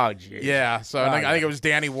 Oh, geez. Yeah, so I think it was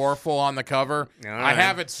Danny Warfel on the cover. Right. I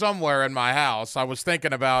have it somewhere in my house. I was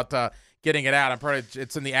thinking about getting it out.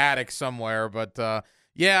 It's in the attic somewhere, but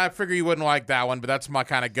yeah, I figure you wouldn't like that one, but that's my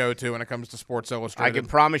kind of go-to when it comes to Sports Illustrated. I can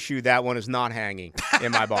promise you that one is not hanging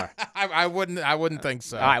in my bar. I wouldn't think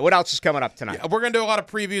so. All right, what else is coming up tonight? Yeah, we're going to do a lot of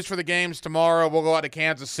previews for the games tomorrow. We'll go out to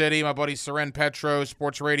Kansas City. My buddy Seren Petro,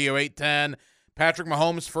 Sports Radio 810. Patrick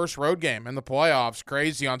Mahomes' first road game in the playoffs.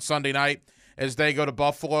 Crazy on Sunday night as they go to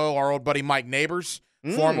Buffalo. Our old buddy Mike Neighbors,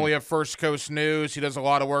 formerly of First Coast News. He does a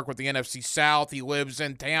lot of work with the NFC South. He lives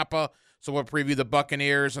in Tampa, so we'll preview the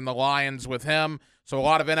Buccaneers and the Lions with him. So a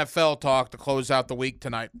lot of NFL talk to close out the week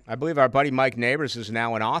tonight. I believe our buddy Mike Neighbors is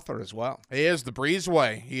now an author as well. He is, The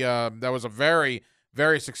Breezeway. That was a very,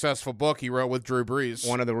 very successful book he wrote with Drew Brees.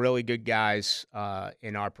 One of the really good guys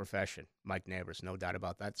in our profession, Mike Neighbors, no doubt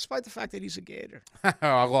about that, despite the fact that he's a Gator.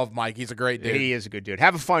 I love Mike. He's a great dude. He is a good dude.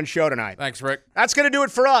 Have a fun show tonight. Thanks, Rick. That's going to do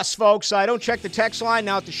it for us, folks. Don't check the text line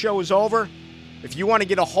now that the show is over. If you want to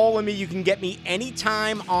get a hold of me, you can get me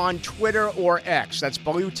anytime on Twitter or X. That's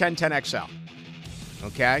Ballou1010XL.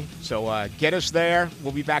 Okay? So get us there.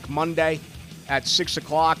 We'll be back Monday at 6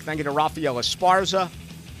 o'clock. Thank you to Rafael Esparza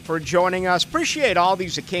for for joining us. Appreciate all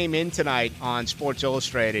these that came in tonight on Sports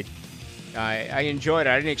Illustrated. I enjoyed it.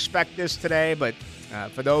 I didn't expect this today, but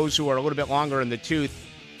for those who are a little bit longer in the tooth,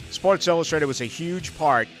 Sports Illustrated was a huge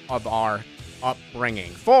part of our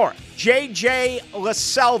upbringing. For JJ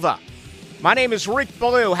LaSelva, my name is Rick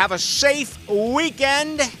Ballou. Have a safe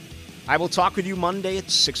weekend. I will talk with you Monday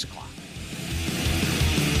at 6 o'clock.